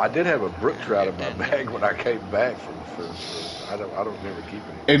 I did have a brook Yeah, trout get in my that bag done. when I came back from. I don't remember keeping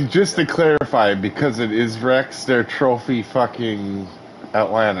him. And just to Yeah. clarify, because it is Rex, they're trophy fucking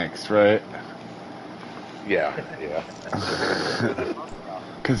Atlantics, right? Yeah. Yeah.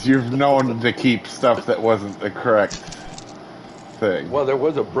 Because you've known to keep stuff that wasn't the correct thing. Well, there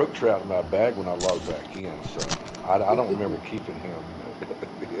was a brook trout in my bag when I logged back in, so I don't remember keeping him.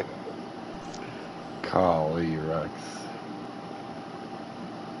 But yeah. Golly, Rex.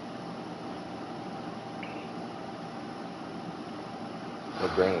 Well,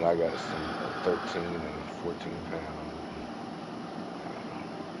 granted, I got some 13 and 14 pound.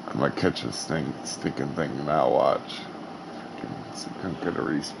 I'm gonna catch this thing, sticking thing now. Watch. See if I can get a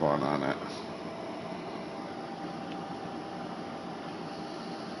respawn on it.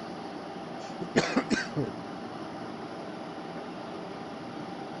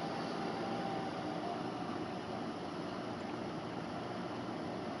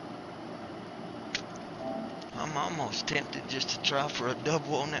 I'm almost tempted just to try for a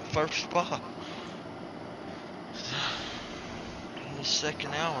double on that first spot. In the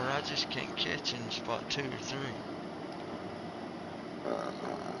second hour, I just can't catch in spot 2 or 3.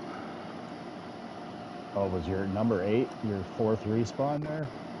 Oh, was your number 8 your 4th respawn there,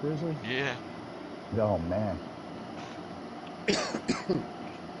 Grizzly? Yeah. Oh man.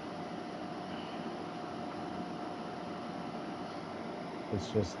 It's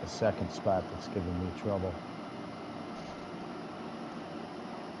just the second spot that's giving me trouble.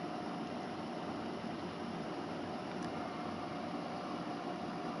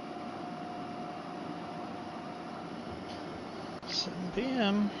 Seven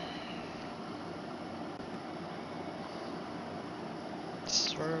PM. This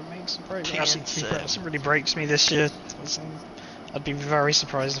is where it makes a break. 10, It really breaks me this year. I'd be very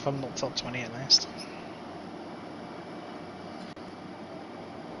surprised if I'm not top 20 at least.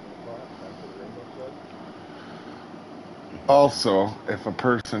 Also, if a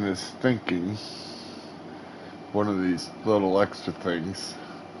person is thinking one of these little extra things,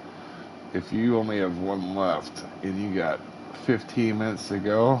 if you only have one left and you got 15 minutes to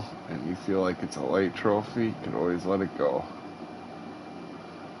go and you feel like it's a light trophy, you can always let it go.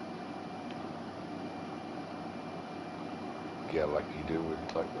 Yeah, like you do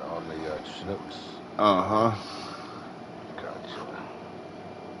with like on the Chinooks. Uh-huh. Gotcha.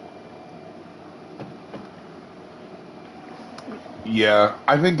 Yeah,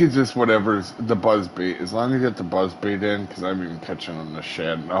 I think it's just whatever's the buzz bait. As long as you get the buzz bait in, because I'm even catching on the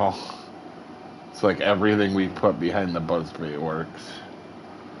shed now. It's like everything we put behind the buzz bait works.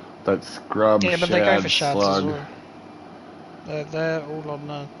 That scrub, Yeah, but they go for shad, shads slug. as well. They're all on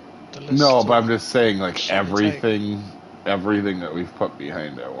the list. No, but I'm just saying, like, shit they take. everything that we've put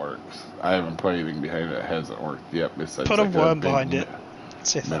behind it works. I haven't put anything behind it that hasn't worked yet, besides Put a like worm big behind it.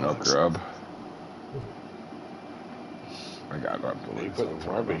 See if that minnow works. grub. I got on to He lose put that the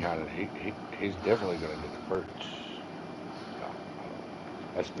for worm him. behind it. He's definitely going to get the perch. No,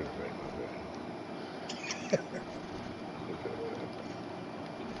 that's been great.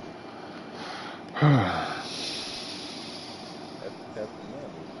 That's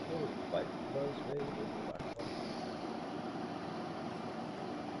none. It's still like buzzbait or black buzzbait.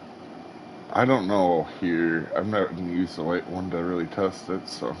 I don't know here. I've never used the light one to really test it,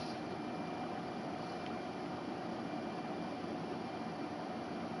 so.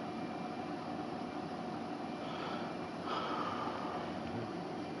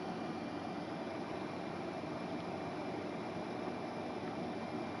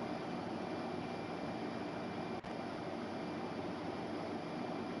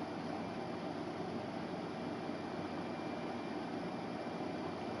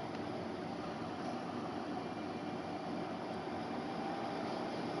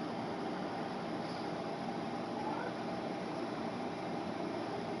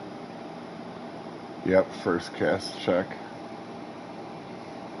 Yep, first cast check.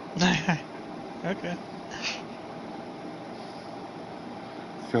 Okay. I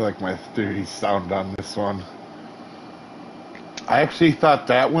feel like my theory's sound on this one. I actually thought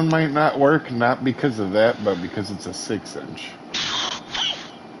that one might not work, not because of that, but because it's a 6-inch.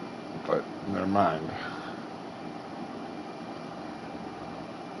 But never mind.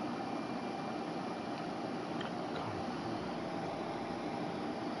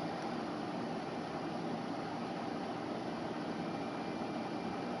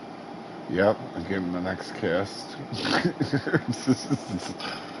 Yep, again the next cast.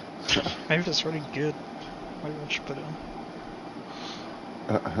 Maybe it's really good. Maybe I should put it on.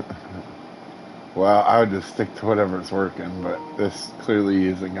 Well, I would just stick to whatever's working, but this clearly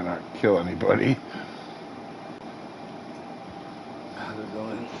isn't gonna kill anybody. How's it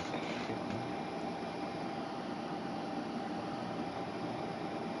going?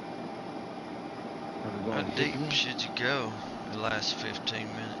 How's it How going? deep Hippie? should you go the last 15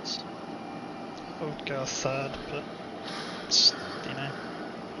 minutes? I would go a third, but it's, you know.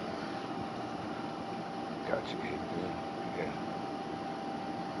 Gotcha, hippie. Yeah.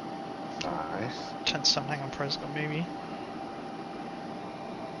 Nice. 10 something on pros got maybe.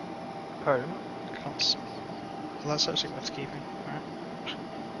 Pardon? Can't. Well, that's actually worth keeping. Alright.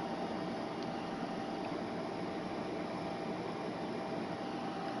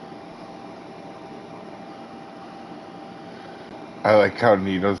 I like how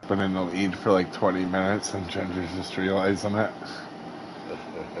Nito's been in the lead for like 20 minutes and Ginger's just realizing it.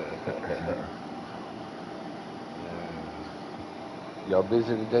 Y'all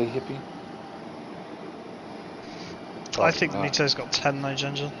busy today, hippie? I think not. Nito's got 10 though,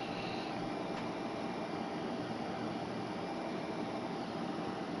 Ginger.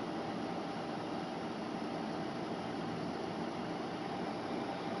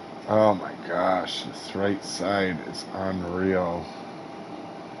 Oh my gosh, this right side is unreal.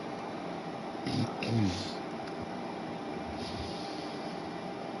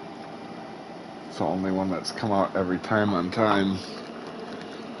 It's the only one that's come out every time on time.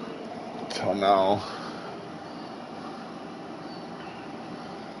 Till now.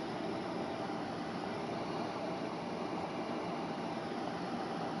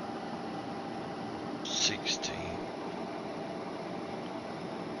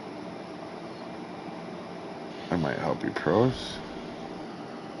 I might help you, pros.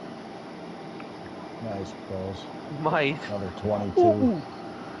 Nice, pros. Might. Another 22.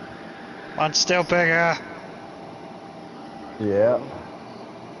 Mine's still bigger. Yeah.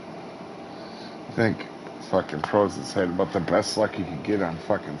 I think fucking pros has had about the best luck you could get on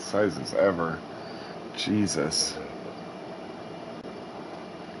fucking sizes ever. Jesus.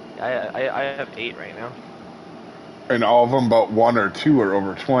 I have 8 right now. And all of them but 1 or 2 are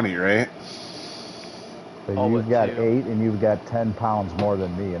over 20, right? But All you've but got 2. 8 and you've got 10 pounds more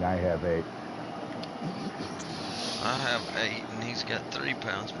than me, and I have 8. I have 8 and he's got 3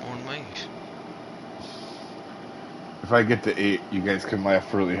 pounds more than me. If I get to 8, you guys can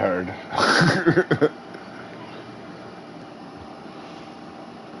laugh really hard.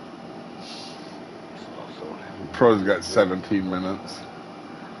 Pro's got 17 minutes.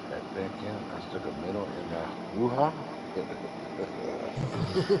 That back end, I stuck a middle in the woo-ha.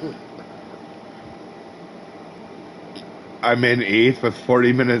 I'm in 8th with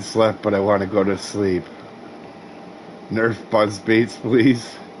 40 minutes left, but I want to go to sleep. Nerf buzz baits, please.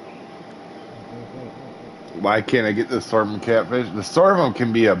 Why can't I get the sorghum catfish? The sorghum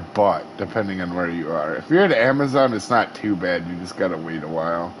can be a butt, depending on where you are. If you're at Amazon, it's not too bad. You just gotta wait a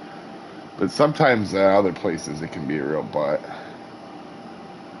while. But sometimes at other places, it can be a real butt.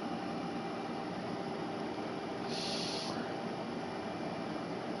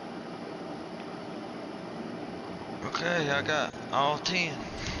 Okay, I got all 10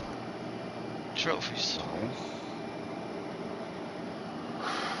 trophies.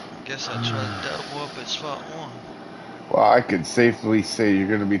 Guess I tried to double up at spot 1. Well, I could safely say you're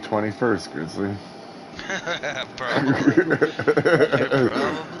gonna be 21st, Grizzly. Probably. You're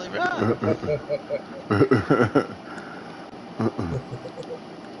probably right.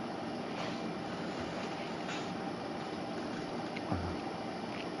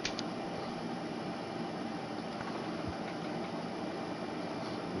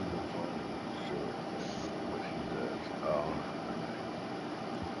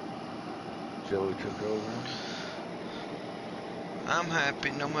 Joey took over. I'm happy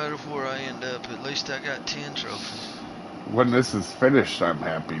no matter where I end up. At least I got 10 trophies. When this is finished, I'm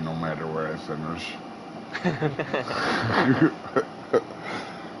happy no matter where I finish.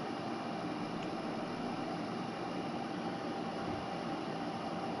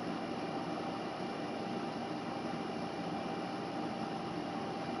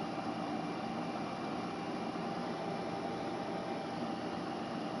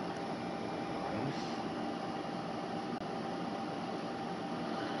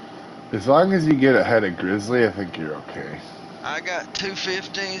 As long as you get ahead of Grizzly, I think you're okay. I got 2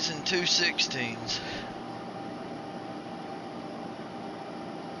 15s and 2 16s.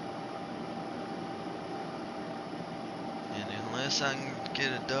 And unless I can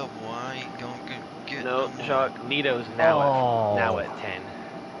get a double, I ain't gonna get No, no more. Jacques, Nito's now at 10.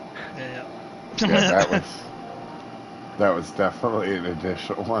 Yeah. Yeah, that was definitely an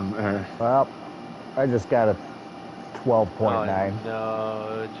additional one there. Well, I just got a 12.9. Oh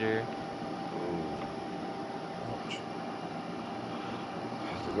no, jerk. Ouch.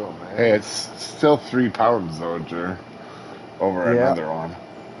 How's it going, man? Hey, it's still 3 pounds though, Jer, over Yeah. another one.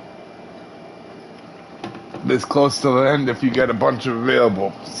 This close to the end, if you get a bunch of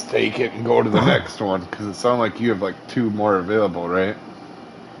available, just take it and go to the next one, because it sounds like you have like 2 more available, right?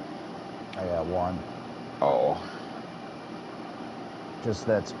 I got one. Oh. Just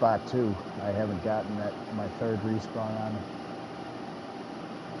that spot too. I haven't gotten that my third respawn on it.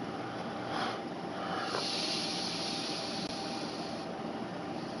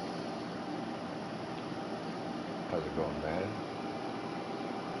 How's it going, man?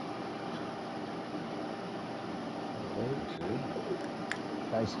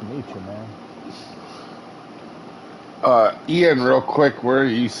 Nice to meet you, man. Ian, real quick, where are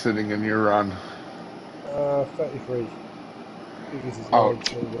you sitting in your run? 33. Biggest is Oh,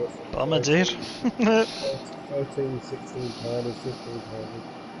 19. Bomber dude. 13, 16 pounders, 15 pounders.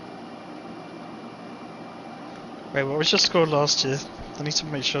 Wait, what was your score last year? I need to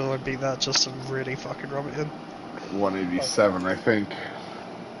make sure I beat that just to really fucking rub it in. 187, I think.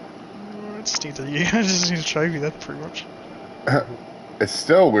 I just need I just need a trophy then, pretty much. It's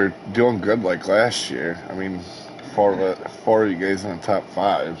still, we're doing good like last year. I mean, four of you guys in the top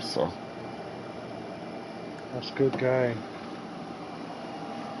 5, so. That's good going.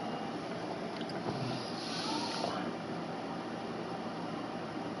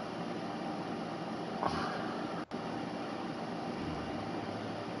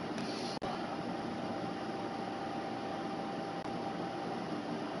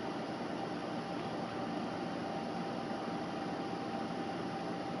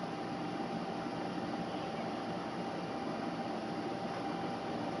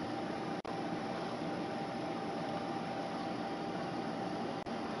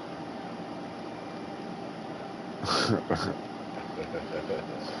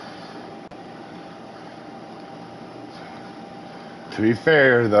 To be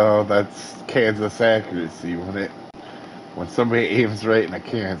fair, though, that's Kansas accuracy. When somebody aims right into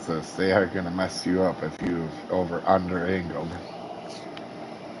Kansas, they are going to mess you up if you've under angled.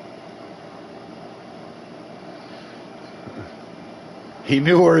 He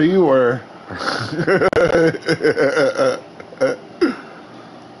knew where you were.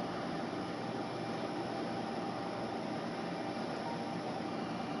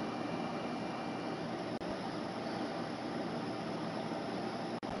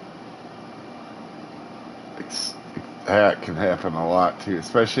 That can happen a lot too,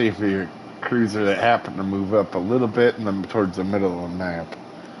 especially if you're a cruiser that happened to move up a little bit and then towards the middle of the map.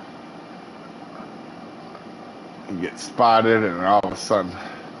 You get spotted and all of a sudden,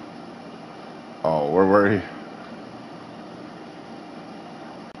 oh, where were you?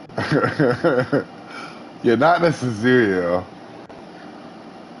 Yeah, not necessarily.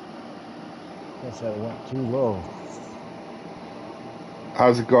 Guess I went too low.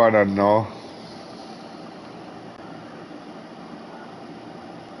 How's it going on, Noel?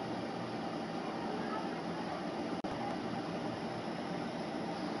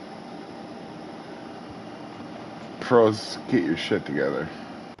 Pros, get your shit together.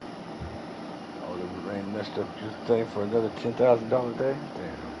 Oh, the rain messed up your thing for another $10,000 day?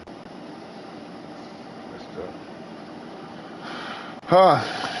 Damn. Messed up. Huh.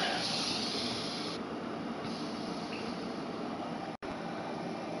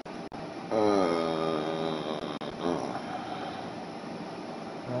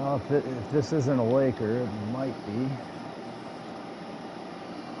 Well, if this isn't a Laker, it might be.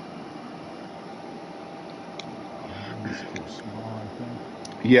 It's too small, I think.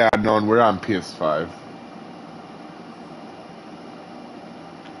 Yeah, no, and we're on PS5.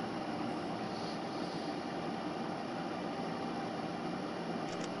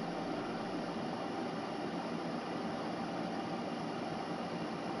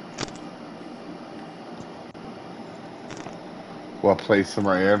 What place am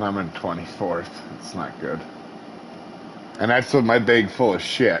I in? I'm in 24th. It's not good. And that's with my bag full of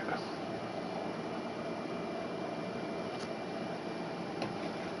shit.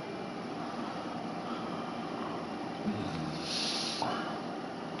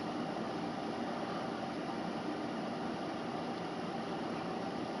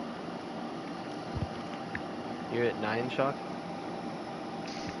 You're at 9, Shock?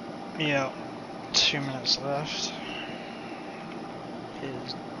 Yeah, 2 minutes left.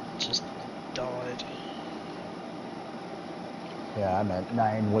 His just died. Yeah, I'm at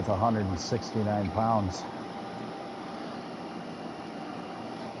 9 with 169 pounds.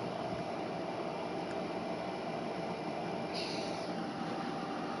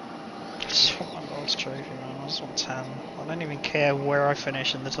 Oh my lord. don't even care where I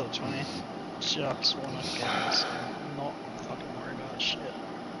finish in the top 20. Just want to get this and not fucking worry about shit.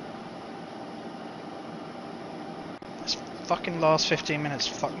 This fucking last 15 minutes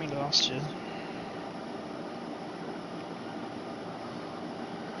fucked me last year.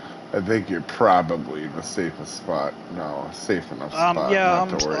 I think you're probably in the safest spot. No, safe enough spot Yeah,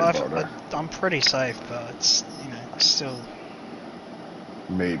 not to worry about it. I'm pretty safe, but it's, you know, still.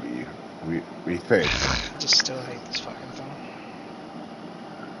 Maybe. We think. I just still hate this fucking thing.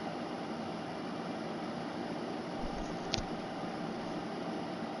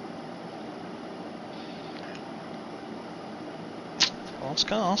 Lost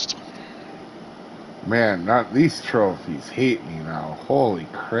cast. Man, not these trophies hate me now. Holy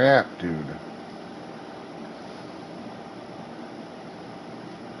crap, dude.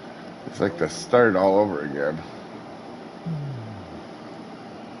 It's like the start all over again.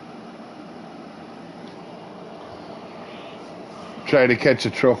 Try to catch a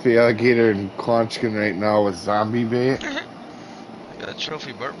trophy alligator in Quanchkin right now with zombie bait. I got a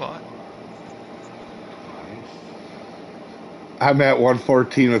trophy bird bot. I'm at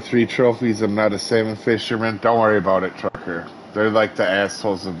 114 with 3 trophies. I'm not a salmon fisherman. Don't worry about it, trucker. They're like the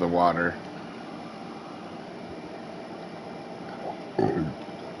assholes of the water. The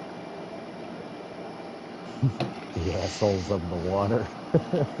assholes of the water.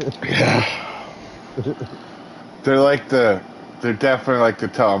 Yeah. They're definitely like the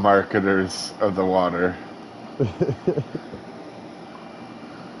telemarketers of the water.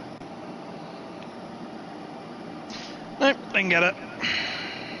 Nope, didn't get it.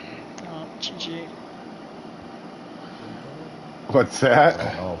 Oh, GG. What's that? I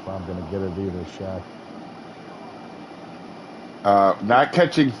don't know if I'm gonna get it either, Shaq. Not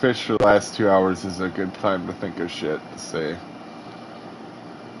catching fish for the last 2 hours is a good time to think of shit to say.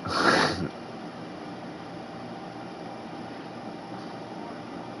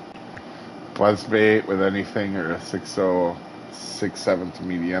 Buzzbait with anything or a 6.0,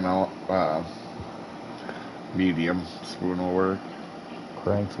 6/7 medium spoon will work.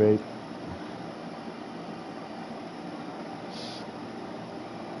 Crankbait.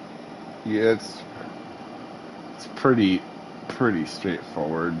 Yeah, it's pretty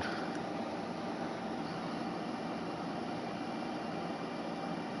straightforward.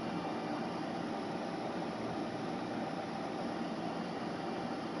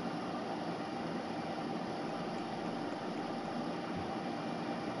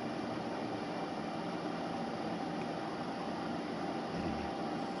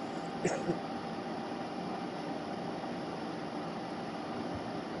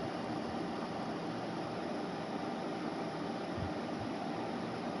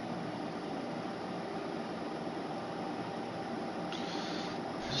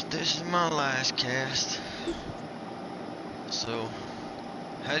 This is my last cast. So,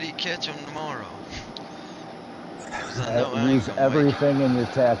 how do you catch them tomorrow? 'Cause I know I ain't Use gonna make it. everything in your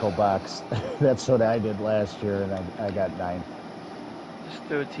tackle box. That's what I did last year, and I got 9. Just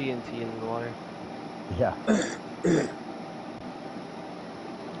throw TNT in the water. Yeah.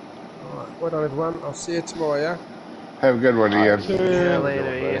 Alright, well done everyone. I'll see you tomorrow, yeah? Have a good one, Ian. See you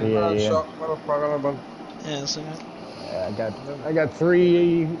later, Ian. Yeah, yeah. Shot. Well done, everyone. Yeah, so I got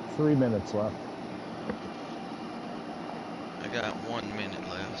 3 minutes left. I got 1 minute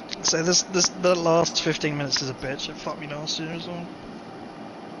left. So the last 15 minutes is a bitch. It fucked me last year as well.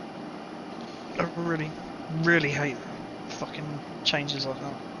 I really hate fucking changes like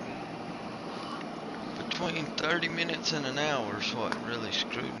that. Between 30 minutes and an hour is what really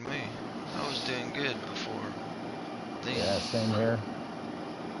screwed me. I was doing good before then. Yeah, same here.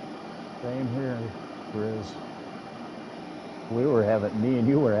 Same here, Grizz. Me and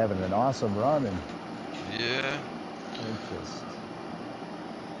you were having an awesome run, and Yeah. it just...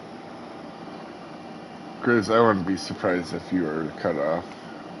 Grizz, I wouldn't be surprised if you were cut off.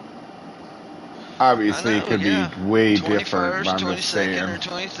 Obviously, it could be way different. 21st, I'm just 22nd, or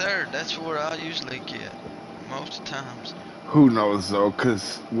saying. 23rd. That's what I usually get most times. Who knows though,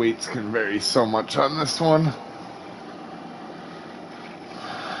 because weights can vary so much on this one.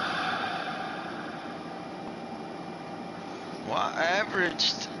 Well, I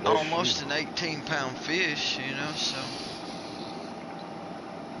averaged almost an 18-pound fish, you know, so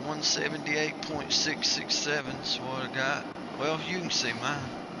 178.667 is what I got. Well, you can see mine.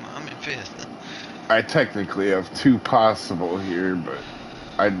 I'm in 5th. I technically have 2 possible here, but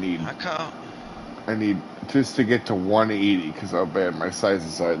I need just to get to 180 because how bad my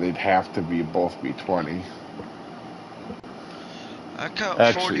sizes are. They'd have to both be 20. I caught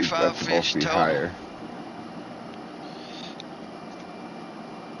Actually, 45 that's fish both be total. higher.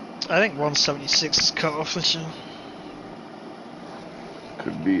 I think 176 is cut off this year.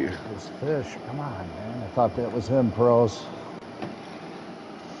 Could be. This fish, come on, man. I thought that was him, pros.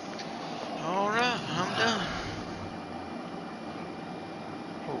 Alright, I'm done.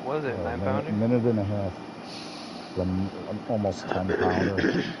 What was it? A 9 pounder? minute and a half. Almost 10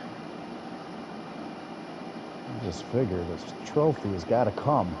 pounder. I just figured this trophy has got to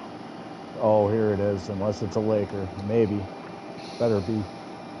come. Oh, here it is. Unless it's a Laker, maybe. Better be.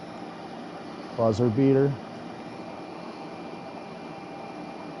 Buzzer beater.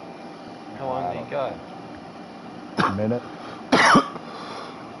 How long do you got? A minute.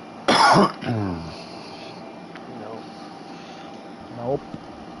 No. Nope.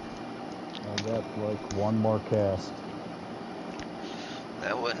 I got like one more cast.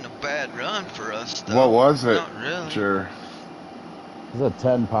 That wasn't a bad run for us, though. What was it? Not really. Sure. It's a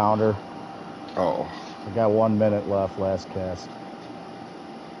 10 pounder. Oh. I got 1 minute left, last cast.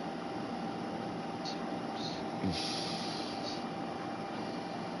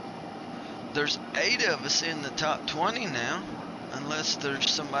 There's 8 of us in the top 20 now, unless there's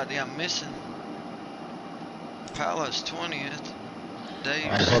somebody I'm missing. Paolo's 20th.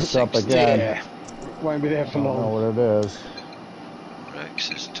 Dave's Hooked up 16th. again. Yeah. Won't be there for I don't know long. what it is. Rex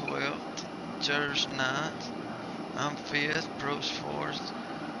is 12th. Jer's 9th. I'm 5th. Pro's 4th.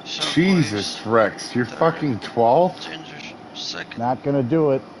 Jesus, Rex, you're fucking 12th? Ginger's 2nd. Not gonna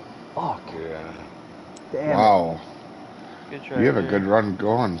do it. Fuck. Yeah. Damn Wow. Good try. You have a Jerry. good run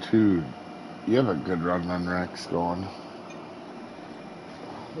going, too. You have a good run on Rex going.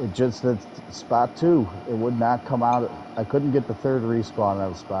 It just that spot 2. It would not come out. I couldn't get the third respawn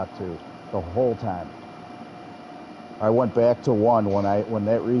out of spot 2 the whole time. I went back to 1 when that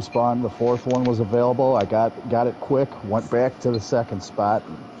respawn, the 4th one was available. I got it quick. Went back to the 2nd spot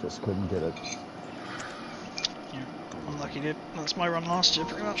and just couldn't get it. Yeah, unlucky dude. That's my run last year,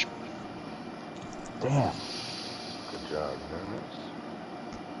 pretty much. Damn. Good job, man.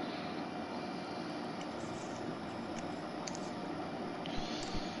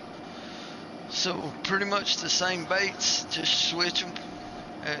 So pretty much the same baits, just switch them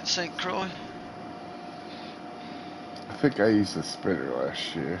at St. Croix. I think I used a spinner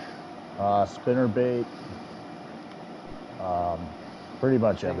last year. Spinner bait. Pretty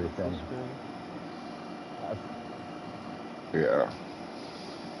much everything. Yeah.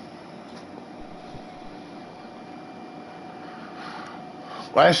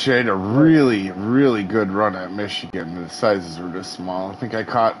 Last year I had a really, really good run at Michigan. The sizes were just small. I think I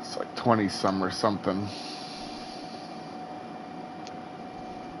caught like 20-some or something.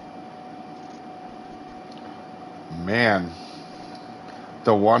 Man.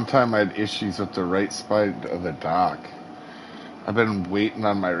 The one time I had issues with the right side of the dock. I've been waiting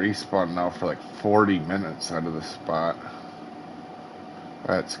on my respawn now for like 40 minutes out of the spot.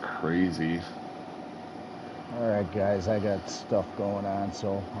 That's crazy. All right, guys, I got stuff going on,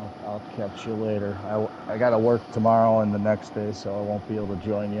 so I'll catch you later. I got to work tomorrow and the next day, so I won't be able to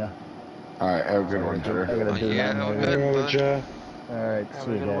join you. All right, have a good one, I Jer. gotta do Yeah, that have a later. good one, bud. All right, Have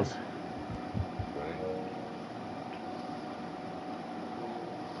see a you good guys.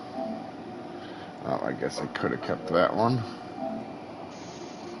 one. Oh, I guess I could have kept that one.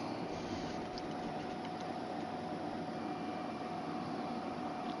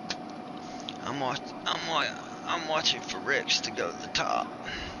 I'm watching for Rex to go to the top.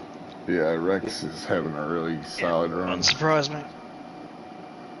 Yeah, Rex is having a really solid run. Wouldn't surprise me.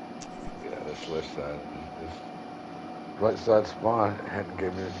 Yeah, this left side. This right side spawn hadn't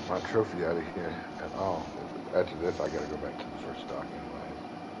given me my trophy out of here at all. After this, I gotta go back to the first dock anyway.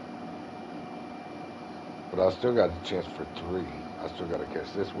 But I still got the chance for 3. I still gotta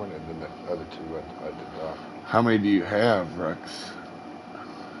catch this one and then the other 2 at the dock. How many do you have, Rex?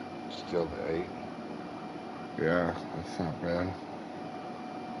 Still the 8. Yeah, that's not bad.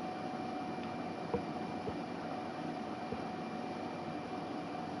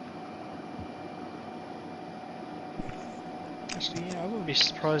 Actually, yeah, I wouldn't be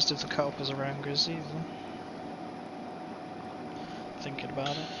surprised if the cutoff was around Grizz either. Thinking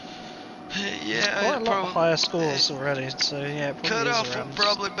about it. Yeah, Quite a it lot higher scores already, so yeah, it probably is cutoff around. will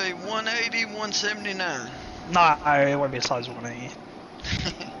probably be 180, 179. No, it won't be as high as 180.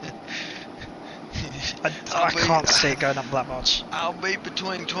 I can't see it going up that much. I'll be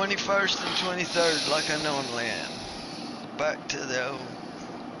between 21st and 23rd like I normally am. Back to the old.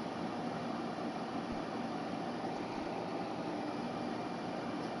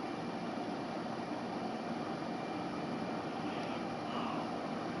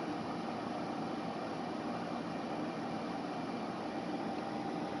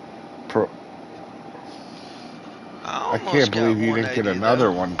 I can't believe you didn't get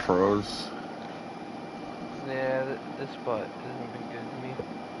another one, pros. Yeah, this spot hasn't been good to me.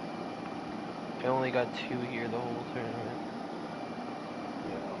 I only got 2 here the whole tournament.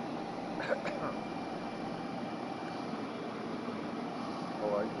 Yeah.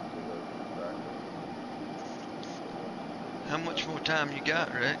 Oh, I used to race the track with How much more time you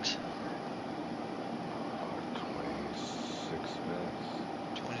got, Rex? 26 minutes.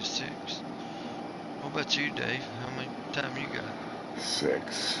 26. What about you, Dave? How much time you got?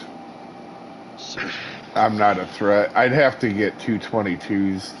 6. 6 minutes. I'm not a threat. I'd have to get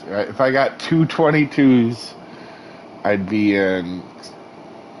 222s. If I got 222s, I'd be in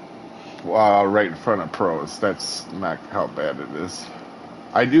right in front of pros. That's not how bad it is.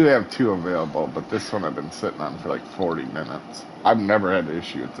 I do have 2 available, but this one I've been sitting on for like 40 minutes. I've never had an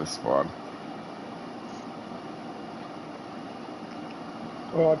issue with this one.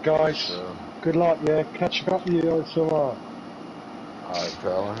 All right, guys. Good luck. Yeah, catch up with you tomorrow. Alright,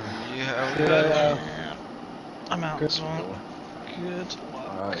 fella. You have a See you good later. one. Yeah. I'm out Good. as well. Good luck.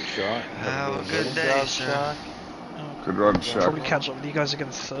 Alright, Shock. Have a good Good day, job, sir. Shock. I'll Good run, Good Chuck. probably job. catch up with you guys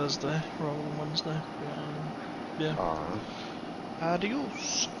again Thursday rather than Wednesday. But, yeah. Alright.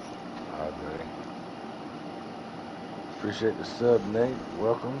 Adios. Alright, buddy. Appreciate the sub, Nate.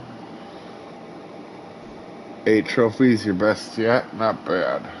 Welcome. 8 trophies, your best yet? Not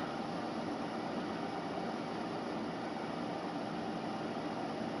bad.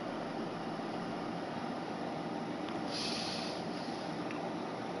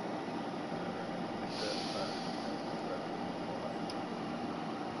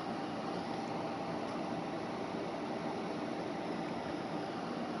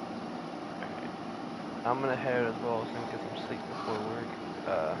 I'm gonna head as well, so I can get some sleep before work.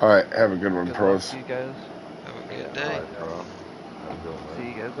 Alright, have a good one, Good luck pros. to you guys. Have a good Yeah. day. Alright, bro. Have a good one, See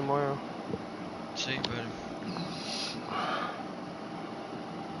man. you guys tomorrow. See you, buddy.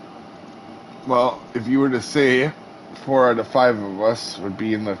 Well, if you were to say 4 out of 5 of us would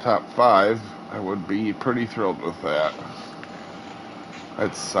be in the top 5, I would be pretty thrilled with that.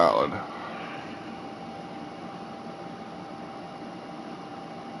 That's solid.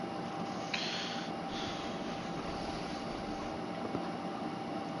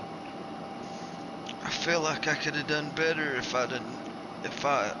 I feel like I could have done better if I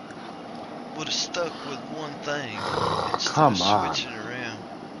would have stuck with one thing instead Come of on. switching around.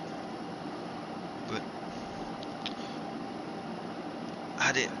 But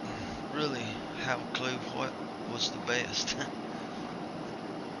I didn't really have a clue what was the best.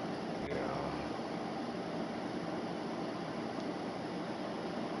 Yeah.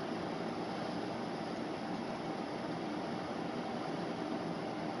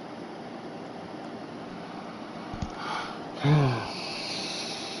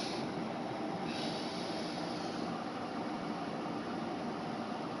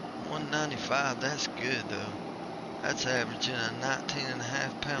 $195, that's good though. That's averaging a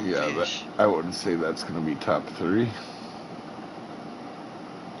 19.5-pound Yeah, fish. I wouldn't say that's going to be top 3.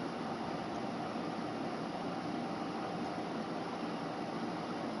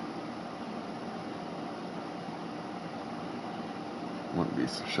 Wouldn't be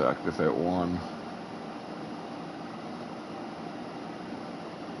so shocked if it won.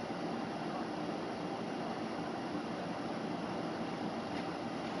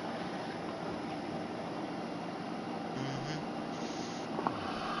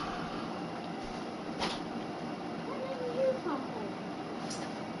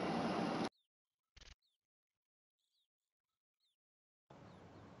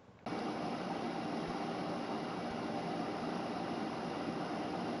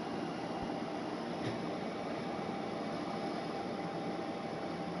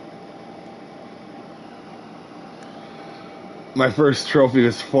 My first trophy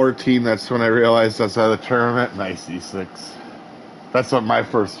was 14. That's when I realized I was out of the tournament. Nice E6. That's what my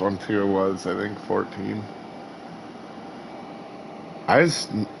first one too was. I think 14. I just,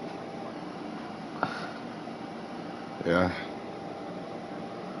 yeah.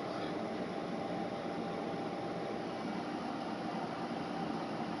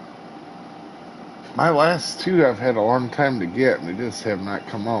 My last 2 I've had a long time to get, and they just have not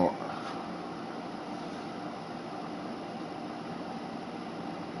come out.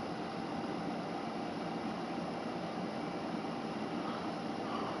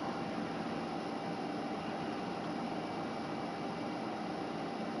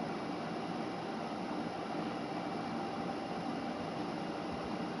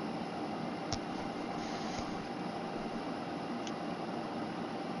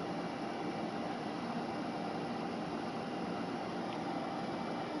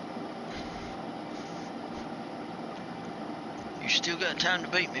 You still got time to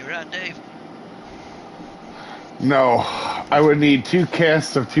beat me, right, Dave? No, I would need 2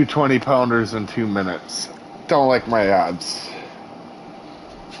 casts of 220-pounders in 2 minutes. Don't like my odds.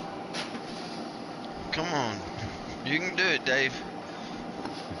 Come on, you can do it, Dave.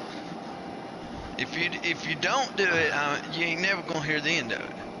 If you don't do it, you ain't never gonna hear the end of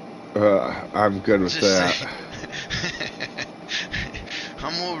it. I'm good with Just that. say,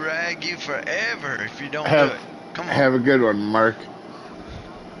 I'm gonna rag you forever if you don't do Have it. Come on. have a good one, Mark.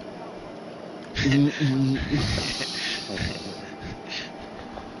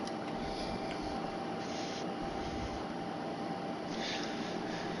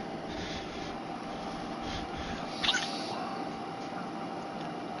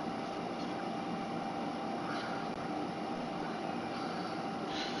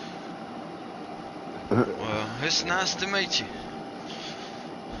 Well, it's nice to meet you.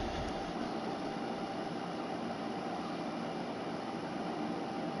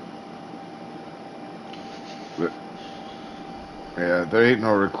 Yeah, there ain't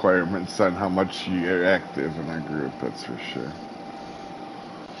no requirements on how much you're active in our group, that's for sure.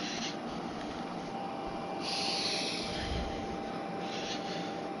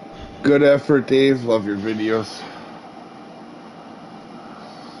 Good effort, Dave. Love your videos.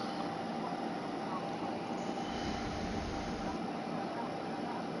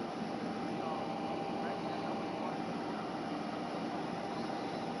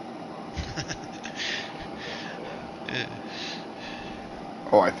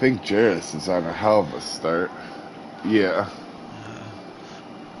 Oh, I think Jairus is on a hell of a start. Yeah.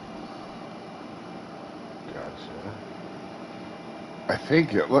 Gotcha. I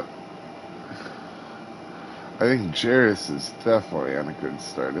think Jairus is definitely on a good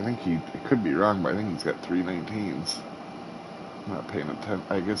start. I could be wrong, but I think he's got 319s. I'm not paying attention.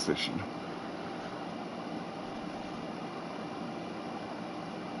 I guess I should.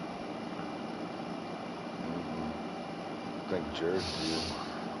 I think Jared did.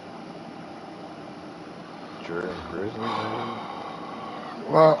 Jared in prison, maybe?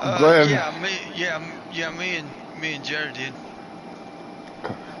 Well, Glenn. Me and Jared did.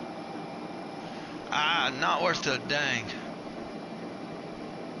 Not worth a dang.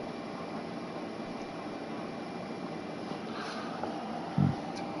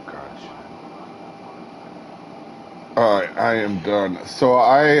 Gotcha. Alright, I am done. So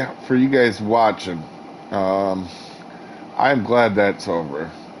for you guys watching, I'm glad that's over.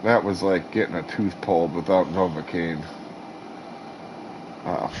 That was like getting a tooth pulled without Novocaine.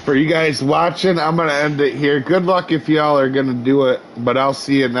 For you guys watching, I'm going to end it here. Good luck if y'all are going to do it, but I'll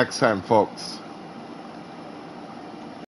see you next time, folks.